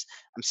venues.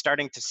 I'm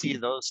starting to see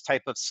those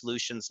type of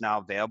solutions now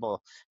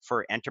available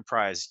for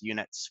enterprise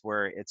units,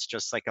 where it's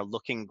just like a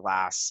looking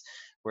glass,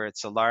 where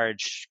it's a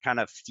large kind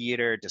of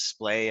theater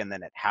display, and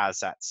then it has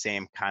that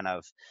same kind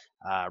of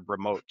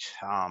remote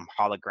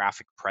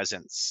holographic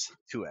presence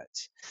to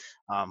it.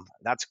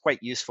 That's quite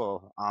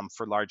useful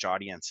for large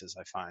audiences,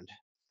 I find.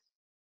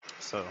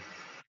 So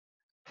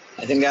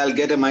I think I'll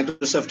get a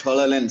Microsoft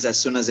HoloLens as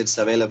soon as it's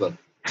available.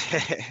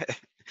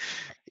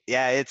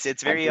 yeah, it's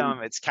very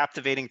it's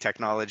captivating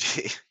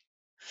technology.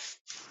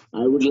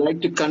 I would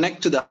like to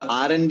connect to the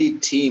R&D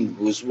team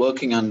who's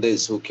working on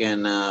this, who can,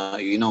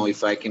 you know,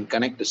 if I can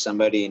connect to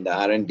somebody in the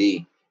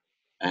R&D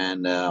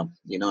and,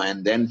 you know,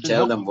 and then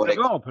tell them what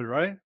develop it,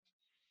 right?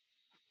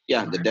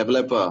 Yeah, the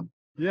developer.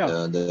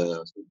 Yeah.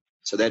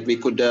 So that we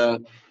could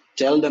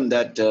tell them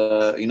that,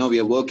 you know, we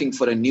are working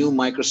for a new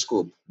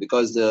microscope,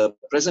 because the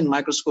present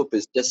microscope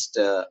is just,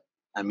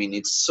 I mean,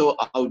 it's so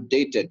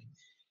outdated.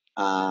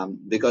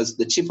 Because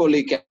the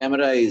chip-only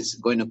camera is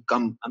going to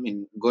come, I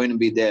mean, going to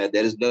be there.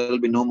 There will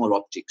be no more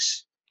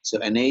optics. So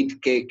an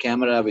 8K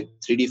camera with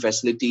 3D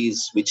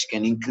facilities, which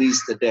can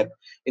increase the depth.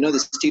 You know, the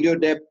stereo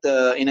depth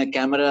in a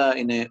camera,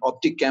 in an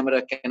optic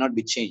camera, cannot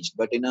be changed.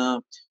 But in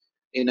a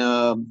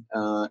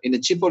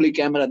chip-only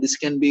camera, this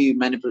can be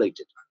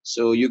manipulated.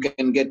 So you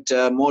can get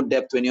more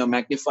depth when you're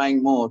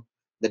magnifying more.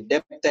 The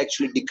depth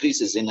actually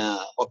decreases in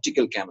a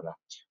optical camera,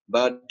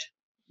 but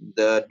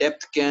the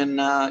depth can,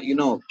 you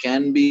know,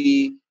 can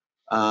be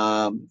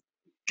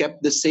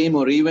kept the same,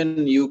 or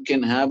even you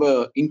can have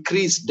a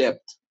increased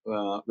depth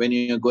when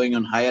you're going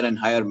on higher and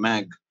higher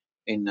mag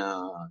in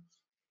a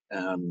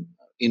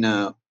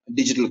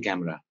digital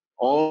camera.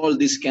 All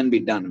this can be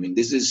done. I mean,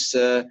 this is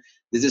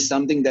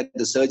something that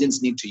the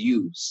surgeons need to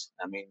use.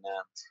 I mean,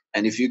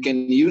 and if you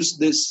can use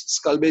this,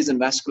 skull base and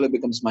vascular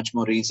becomes much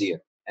more easier.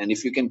 And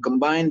if you can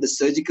combine the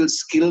surgical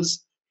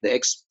skills, the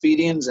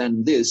experience,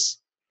 and this,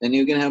 then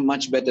you can have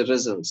much better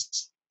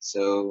results.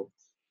 So,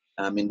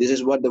 I mean, this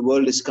is what the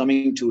world is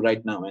coming to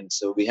right now, and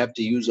so we have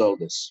to use all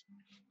this.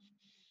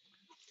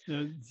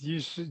 Do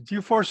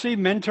you foresee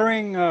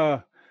mentoring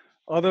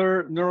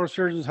other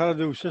neurosurgeons how to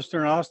do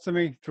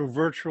cysternostomy through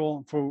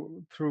virtual,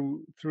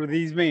 through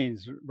these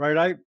means,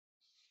 right?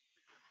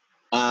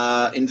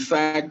 In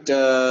fact,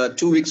 2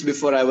 weeks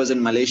before, I was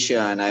in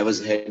Malaysia, and I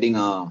was heading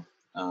a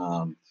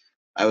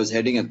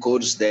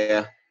course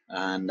there.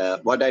 And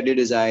what I did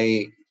is,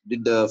 I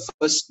did the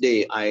first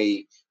day,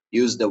 I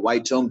used the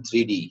Whitehome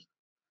 3D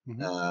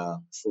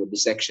for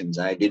dissections.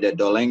 I did a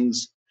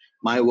Dollings,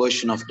 my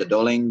version of the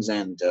Dollings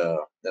and the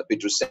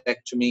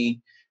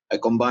vitrectomy. I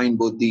combined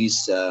both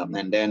these,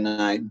 and then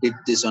I did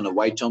this on a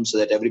Whitehome so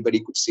that everybody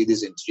could see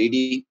this in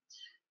 3D.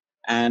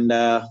 And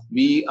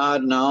we are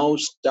now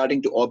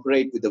starting to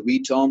operate with the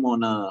VTOM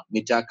on a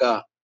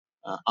Mitaka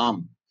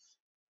arm,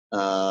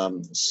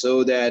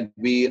 so that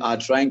we are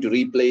trying to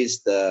replace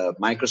the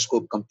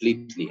microscope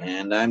completely.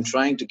 And I'm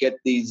trying to get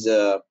these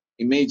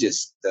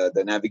images,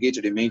 the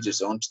navigated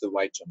images, onto the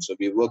VTOM. So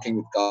we're working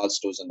with Carl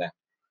Stoes on that.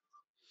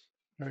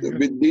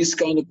 With these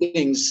kind of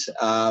things,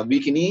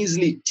 we can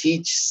easily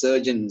teach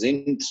surgeons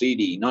in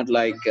 3D, not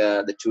like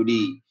the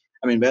 2D.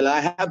 I mean, well, I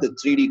have the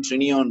 3D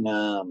Trinion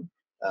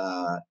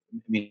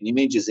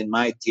images in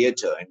my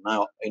theater.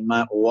 In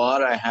my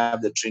OR, I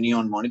have the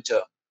Trinion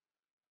monitor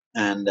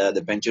and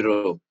the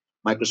Pentero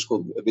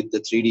microscope with the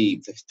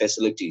 3D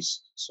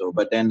facilities. So,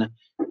 but then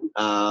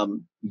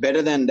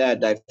better than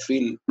that, I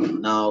feel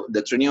now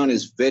the Trinion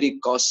is very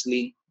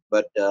costly,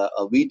 but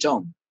a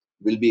VTOM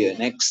will be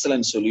an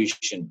excellent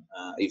solution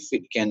if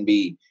it can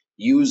be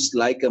used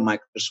like a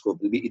microscope.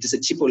 It is a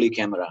chip-only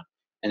camera,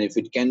 and if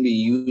it can be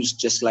used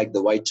just like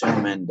the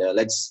Whitehome, and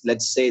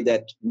let's say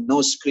that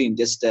no screen,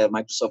 just a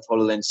Microsoft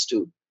HoloLens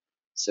 2.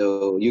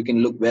 So you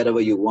can look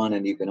wherever you want,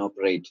 and you can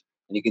operate,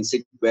 and you can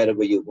sit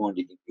wherever you want,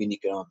 and you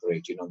can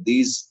operate. You know,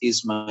 this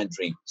is my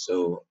dream.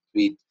 So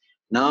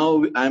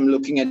now I'm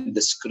looking at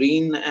the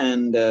screen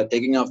and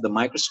taking off the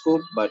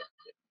microscope, but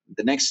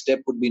the next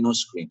step would be no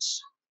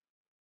screens.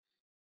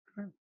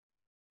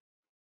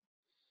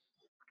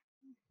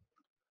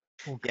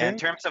 Okay. Yeah, in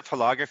terms of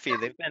holography,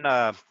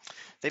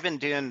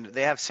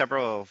 they have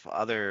several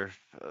other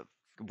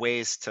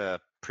ways to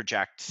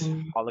project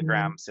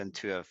holograms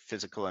into a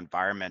physical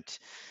environment.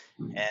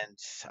 And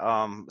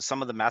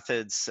some of the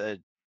methods,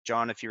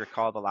 John, if you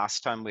recall, the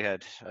last time we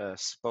had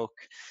spoke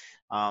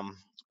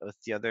with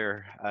the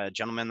other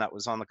gentleman that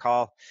was on the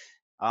call,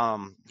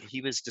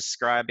 he was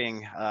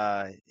describing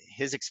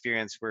his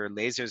experience where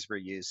lasers were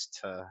used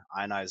to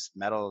ionize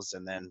metals,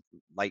 and then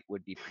light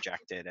would be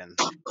projected, and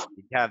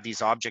you'd have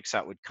these objects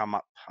that would come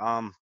up.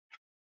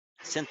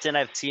 Since then,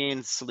 I've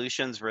seen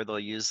solutions where they'll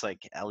use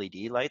like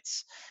LED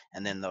lights,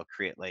 and then they'll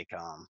create like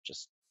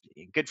just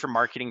good for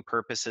marketing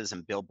purposes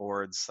and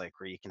billboards, like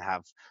where you can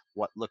have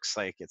what looks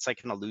like it's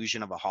like an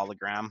illusion of a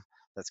hologram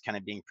that's kind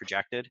of being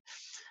projected.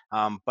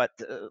 But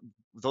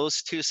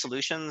those two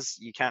solutions,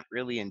 you can't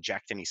really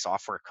inject any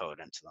software code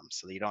into them,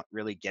 so you don't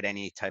really get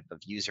any type of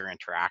user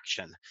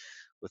interaction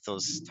with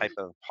those type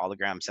of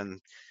holograms. And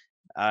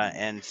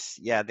And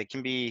yeah, they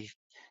can be,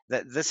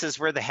 this is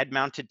where the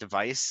head-mounted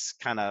device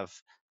kind of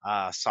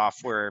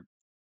software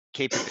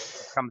capability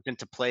comes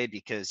into play,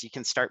 because you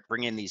can start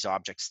bringing these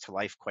objects to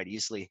life quite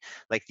easily.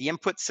 Like the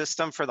input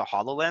system for the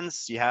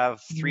HoloLens, you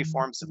have 3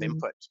 forms of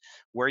input.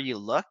 Where you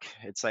look,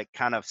 it's like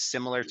kind of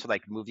similar to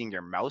like moving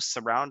your mouse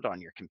around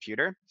on your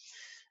computer.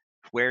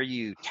 Where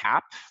you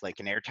tap, like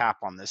an air tap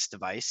on this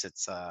device,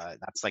 it's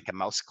that's like a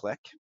mouse click.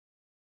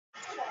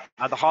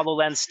 The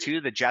HoloLens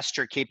 2, the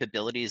gesture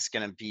capability is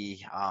going to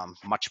be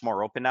much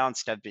more open now.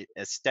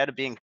 Instead of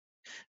being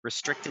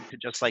restricted to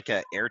just like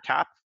a air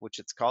tap, which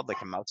it's called,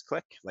 like a mouse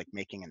click, like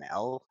making an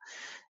L,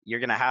 you're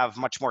going to have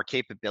much more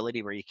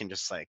capability where you can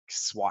just like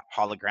swat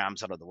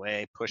holograms out of the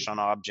way, push on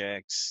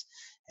objects,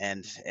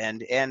 and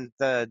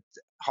the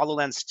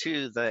HoloLens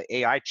 2, the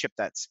AI chip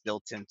that's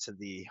built into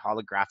the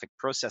holographic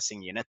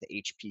processing unit,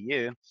 the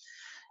HPU,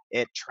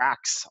 it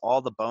tracks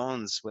all the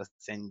bones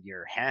within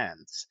your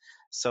hands.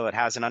 So it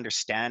has an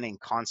understanding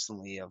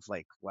constantly of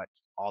like what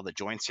all the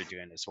joints are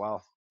doing as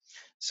well.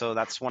 So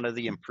that's one of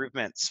the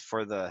improvements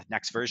for the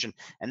next version.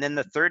 And then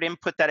the third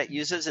input that it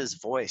uses is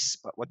voice.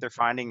 But what they're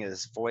finding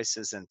is voice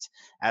isn't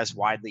as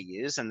widely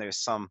used, and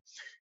there's some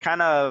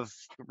kind of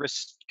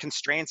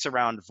constraints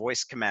around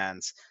voice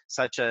commands,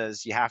 such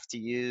as you have to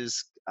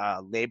use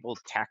labeled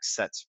text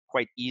that's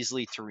quite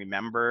easily to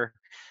remember.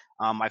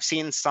 I've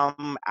seen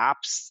some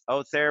apps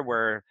out there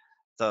where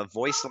the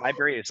voice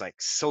library is like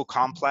so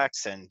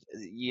complex and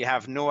you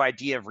have no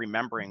idea of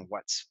remembering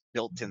what's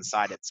built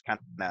inside its kind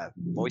of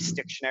voice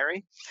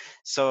dictionary.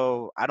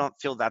 So I don't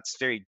feel that's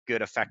very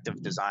good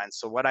effective design.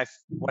 So what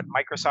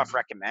Microsoft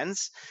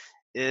recommends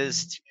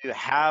is to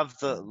have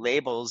the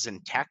labels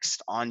and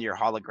text on your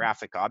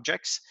holographic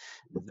objects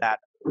that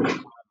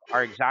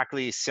are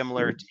exactly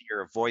similar to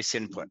your voice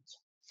input.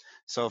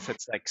 So if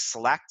it's like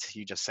select,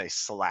 you just say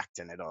select,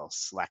 and it'll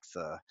select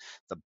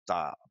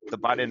the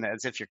button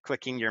as if you're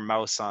clicking your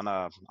mouse on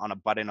a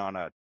button on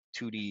a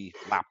 2D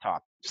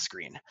laptop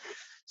screen.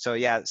 So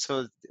yeah,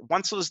 so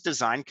once those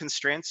design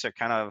constraints are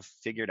kind of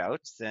figured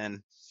out,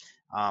 then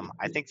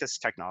I think this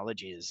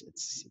technology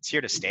it's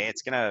here to stay.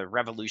 It's going to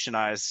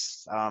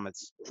revolutionize.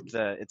 It's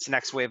the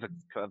next wave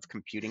of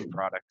computing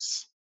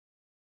products.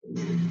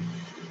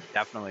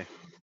 Definitely.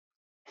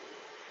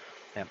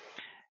 Yeah.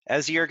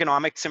 As the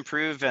ergonomics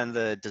improve and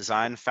the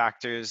design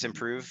factors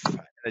improve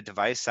the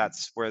device,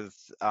 that's where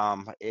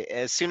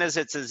as soon as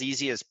it's as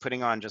easy as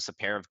putting on just a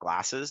pair of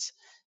glasses,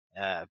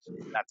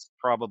 that's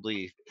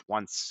probably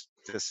once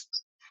this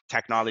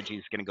technology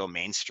is going to go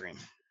mainstream.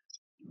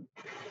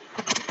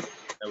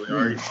 Yeah, we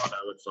already saw that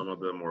with some of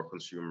the more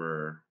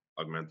consumer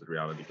augmented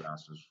reality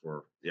glasses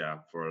for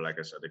like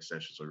I said,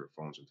 extensions of your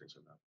phones and things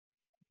like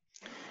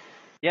that.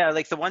 Yeah,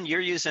 like the one you're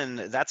using,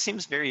 that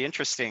seems very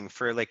interesting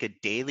for like a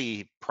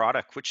daily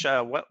product. Which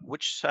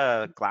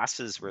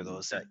glasses were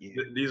those that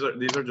you? These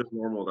are just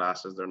normal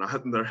glasses. They're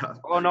not.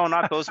 Oh no,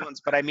 not those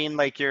ones. But I mean,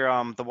 like your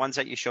the ones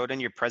that you showed in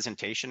your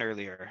presentation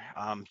earlier.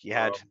 You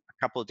had a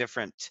couple of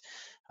different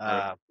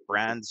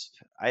brands.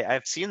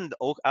 I've seen.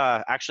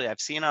 Actually, I've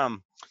seen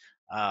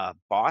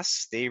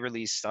Boss. They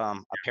released a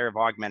pair of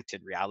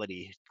augmented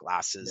reality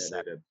glasses.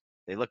 Yeah,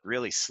 they look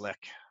really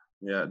slick.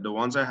 Yeah, the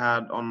ones I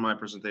had on my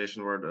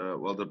presentation were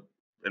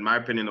in my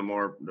opinion,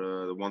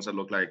 the ones that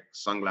look like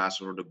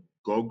sunglasses were the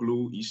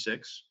GoGlue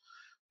E6.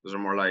 Those are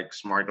more like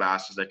smart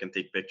glasses that can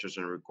take pictures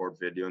and record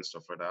video and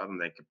stuff like that,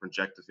 and they can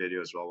project the video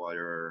as well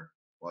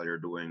while you're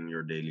doing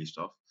your daily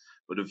stuff.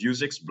 But the View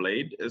 6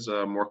 Blade is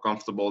more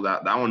comfortable.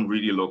 That one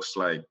really looks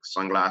like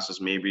sunglasses,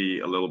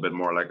 maybe a little bit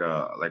more like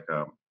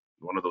a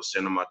one of those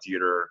cinema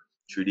theater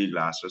 3D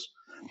glasses.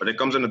 But it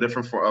comes in a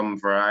different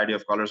variety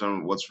of colors,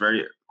 and what's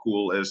very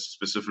cool is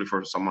specifically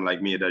for someone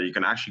like me that you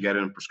can actually get it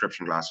in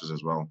prescription glasses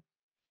as well.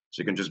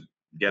 So you can just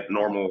get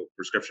normal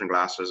prescription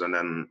glasses, and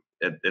then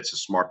it's a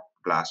smart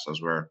glass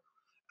as well.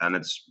 And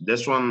it's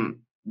this one.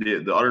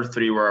 The other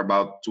three were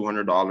about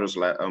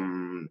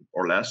 $200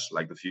 or less.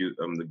 Like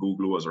the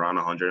Google was around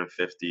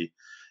 150,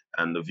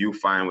 and the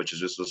Viewfind, which is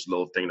just this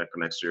little thing that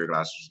connects to your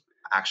glasses,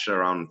 actually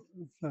around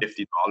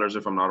 $50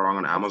 if I'm not wrong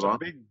on Amazon.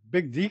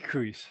 Big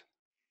decrease.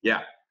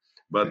 Yeah.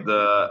 But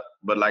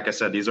like I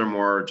said, these are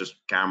more just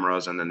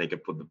cameras, and then they can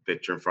put the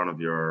picture in front of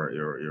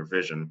your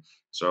vision.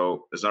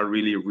 So it's not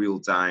really real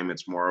time.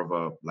 It's more of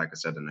a, like I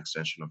said, an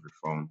extension of your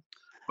phone.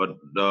 But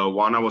the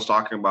one I was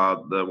talking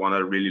about, the one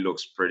that really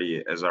looks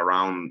pretty, is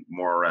around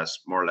more or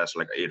less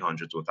like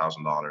 $800 to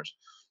 $1,000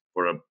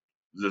 for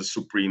the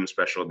Supreme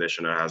Special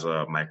Edition. It has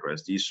a micro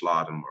SD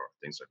slot and more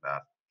things like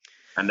that.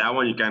 And that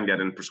one you can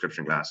get in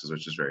prescription glasses,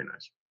 which is very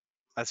nice.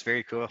 That's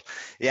very cool.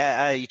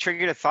 Yeah, you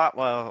triggered a thought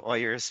while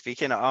you were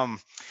speaking.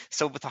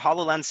 So with the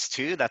HoloLens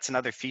 2, that's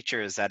another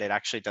feature, is that it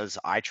actually does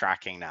eye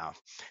tracking now.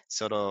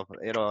 So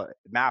it'll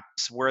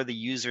maps where the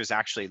user's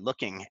actually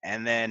looking,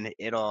 and then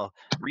it'll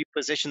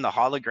reposition the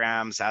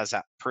holograms as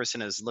that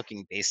person is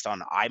looking based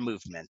on eye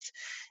movement.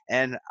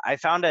 And I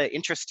found an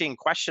interesting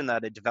question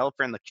that a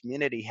developer in the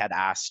community had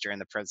asked during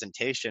the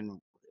presentation.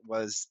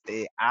 Was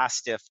they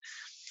asked if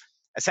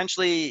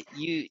essentially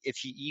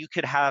if you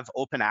could have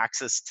open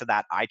access to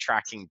that eye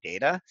tracking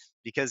data,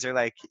 because they're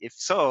like, if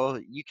so,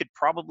 you could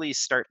probably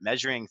start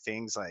measuring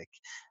things like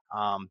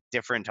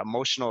different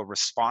emotional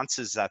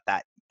responses that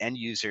that end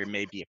user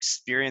may be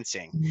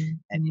experiencing,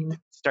 and you could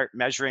start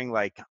measuring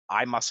like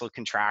eye muscle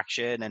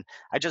contraction. And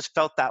I just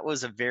felt that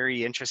was a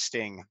very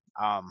interesting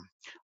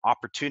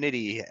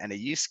opportunity and a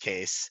use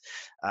case,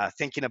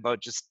 thinking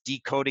about just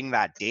decoding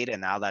that data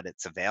now that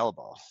it's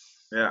available.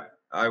 Yeah,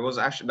 I was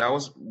actually, that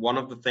was one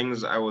of the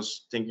things I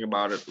was thinking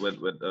about it with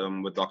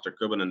Dr.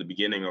 Kuban in the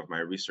beginning of my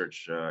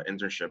research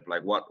internship.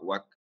 Like,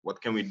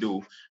 what can we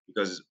do?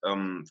 Because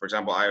for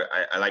example,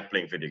 I like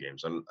playing video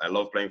games. I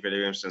love playing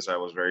video games since I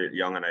was very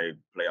young, and I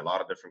play a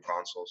lot of different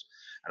consoles,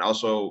 and I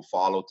also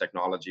follow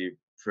technology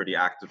pretty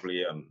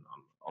actively on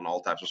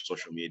all types of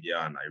social media,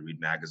 and I read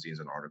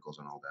magazines and articles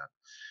and all that.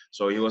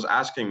 So he was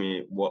asking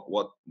me, what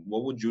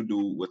would you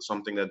do with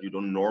something that you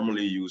don't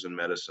normally use in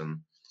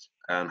medicine,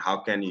 and how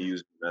can you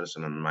use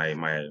medicine? And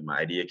my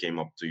idea came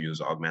up to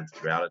use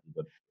augmented reality.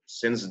 But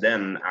since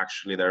then,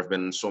 actually, there have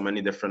been so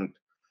many different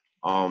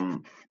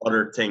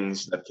other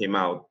things that came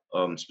out,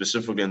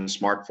 specifically in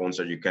smartphones,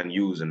 that you can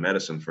use in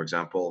medicine. For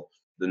example,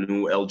 the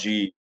new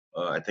LG,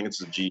 I think it's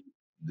the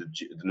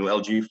new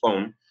LG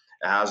phone.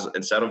 It has,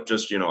 instead of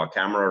just a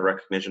camera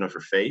recognition of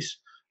your face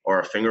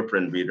or a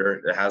fingerprint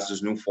reader, it has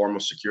this new form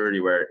of security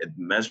where it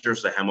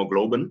measures the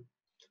hemoglobin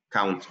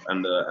count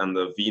and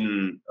the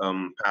vein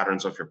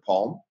patterns of your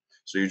palm.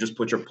 So you just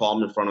put your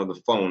palm in front of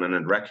the phone, and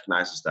it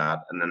recognizes that,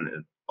 and then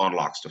it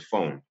unlocks the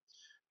phone.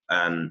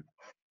 And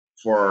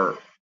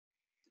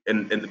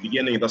in the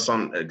beginning, it does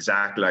sound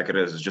exactly like it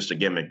is. It's just a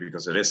gimmick,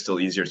 because it is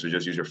still easier to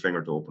just use your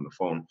finger to open the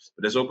phone.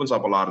 But this opens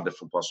up a lot of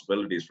different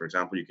possibilities. For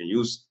example, you can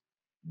use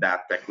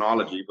that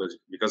technology, but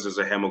because there's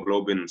a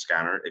hemoglobin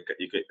scanner,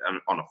 you could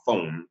on a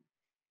phone,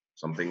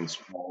 something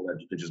small that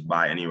you can just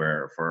buy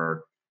anywhere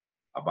for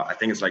about, I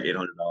think it's like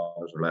 $800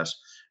 or less,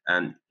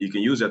 and you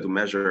can use that to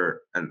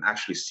measure and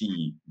actually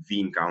see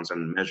vein counts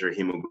and measure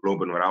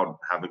hemoglobin without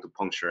having to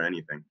puncture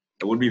anything.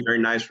 It would be very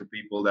nice for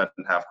people that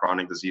have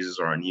chronic diseases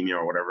or anemia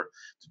or whatever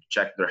to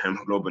check their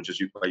hemoglobin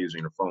just by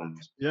using their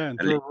phones. Yeah, in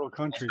third world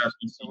countries.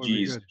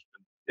 ECGs,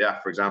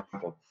 yeah, for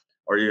example,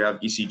 or you have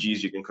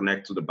ECGs you can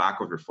connect to the back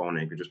of your phone,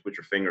 and you can just put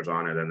your fingers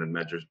on it, and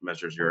it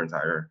measures your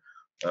entire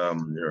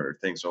your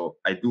thing. So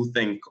I do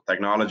think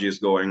technology is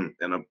going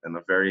in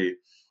a very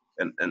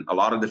in a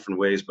lot of different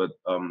ways, but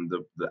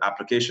the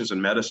applications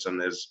in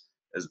medicine is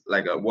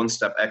like a one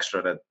step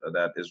extra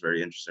that is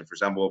very interesting. For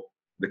example,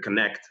 the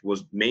Kinect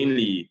was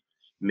mainly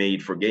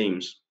made for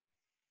games,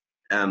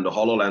 and the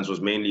HoloLens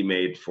was mainly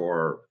made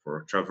for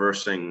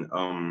traversing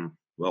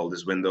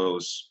this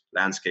Windows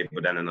landscape,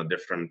 but then in a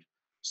different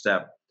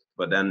step.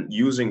 But then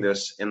using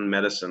this in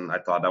medicine, I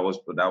thought that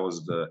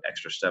was the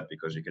extra step,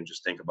 because you can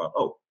just think about,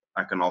 oh,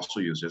 I can also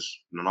use this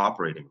in an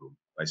operating room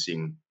by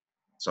seeing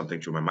something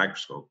through my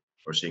microscope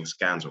or seeing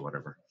scans or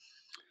whatever.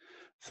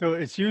 So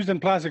it's used in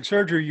plastic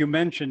surgery, you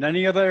mentioned.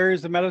 Any other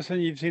areas of medicine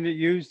you've seen it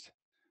used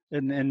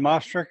in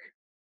Maastricht?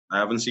 I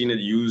haven't seen it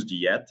used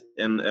yet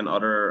in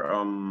other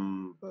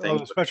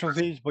things.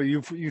 Specialties, but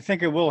you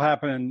think it will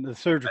happen in the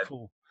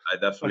surgical? I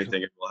definitely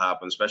think it will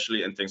happen,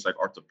 especially in things like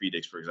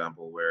orthopedics, for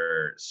example,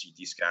 where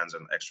CT scans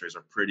and X-rays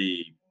are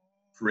pretty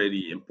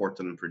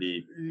important,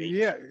 pretty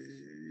major.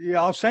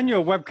 Yeah. I'll send you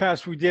a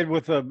webcast we did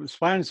with a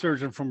spine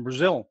surgeon from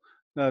Brazil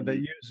that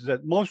uses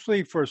it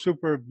mostly for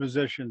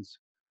superpositions.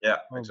 Yeah,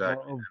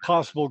 exactly. Of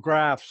possible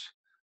grafts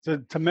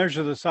to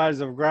measure the size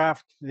of a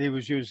graft. He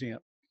was using it.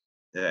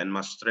 Yeah, in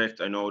Maastricht,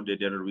 I know they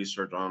did a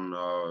research on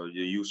the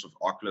use of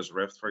Oculus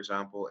Rift, for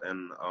example,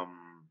 in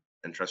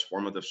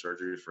transformative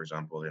surgery, for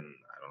example, in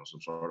some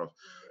sort of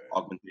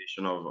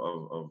augmentation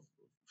of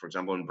for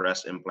example, in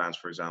breast implants,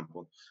 for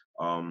example.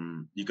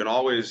 You can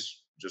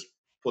always just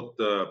put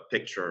the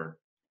picture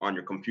on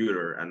your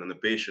computer, and then the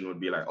patient would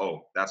be like,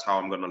 oh, that's how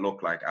I'm going to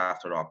look like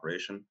after the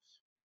operation.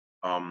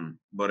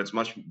 But it's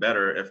much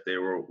better if they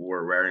were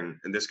wearing,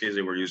 in this case,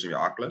 they were using the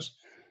Oculus.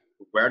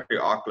 Wear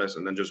the Oculus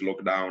and then just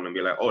look down and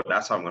be like, oh,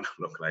 that's how I'm going to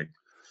look like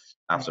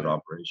after the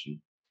operation.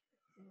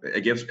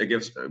 It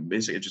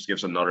just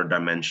gives another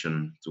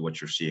dimension to what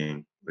you're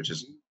seeing, which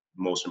is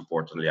most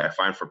importantly, I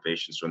find, for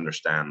patients to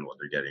understand what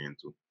they're getting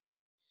into.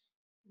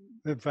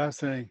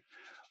 Fascinating.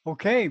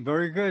 Okay,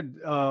 very good.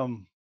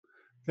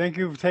 Thank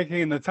you for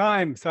taking the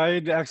time,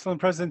 Saiyd. Excellent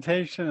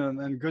presentation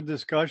and good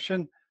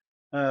discussion.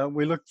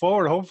 We look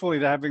forward, hopefully,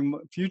 to having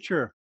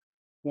future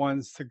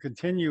ones to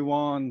continue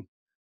on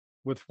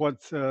with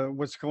what's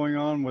going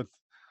on with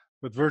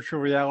virtual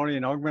reality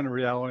and augmented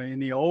reality in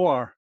the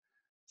OR.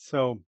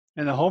 So,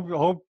 and I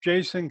hope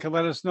Jason can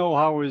let us know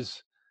how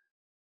his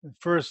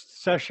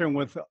first session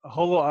with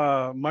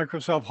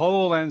Microsoft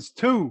HoloLens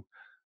 2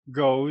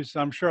 goes.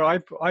 I'm sure I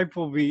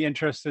will be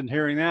interested in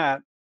hearing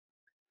that.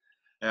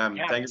 Thank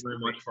you very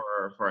much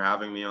for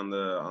having me on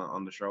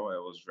the show.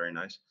 It was very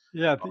nice.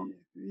 Yeah,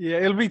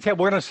 it'll be.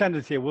 We're gonna send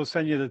it to you. We'll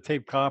send you the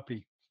tape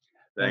copy.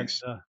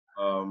 Thanks.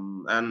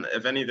 And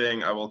if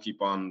anything, I will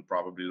keep on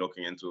probably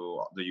looking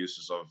into the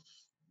uses of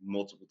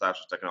multiple types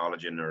of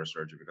technology in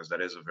neurosurgery, because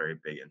that is a very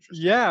big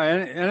interest. Yeah,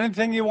 and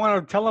anything you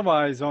want to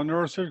televise on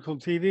Neurosurgical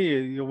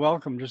TV, you're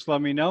welcome. Just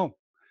let me know.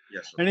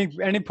 Yes.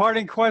 Any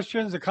parting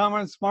questions or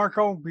comments,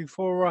 Marco,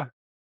 before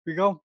we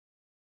go?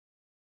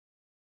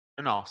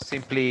 No,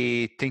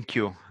 simply thank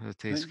you.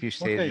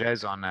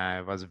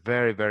 Jason, was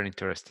very, very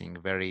interesting,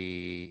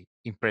 very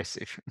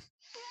impressive.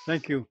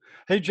 Thank you.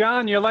 Hey,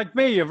 John, you're like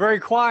me. You're very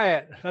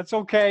quiet. That's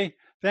okay.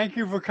 Thank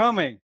you for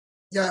coming.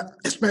 Yeah,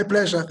 it's my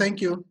pleasure.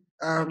 Thank you.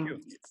 Thank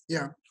you.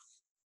 Yeah.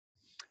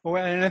 Well,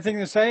 anything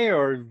to say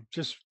or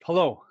just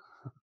hello?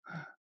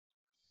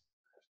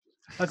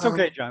 That's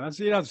okay, John.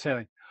 You don't have to say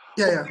anything.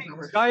 Yeah, okay,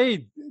 yeah.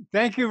 Saiyd,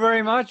 thank you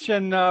very much,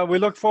 and we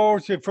look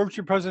forward to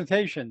future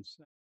presentations.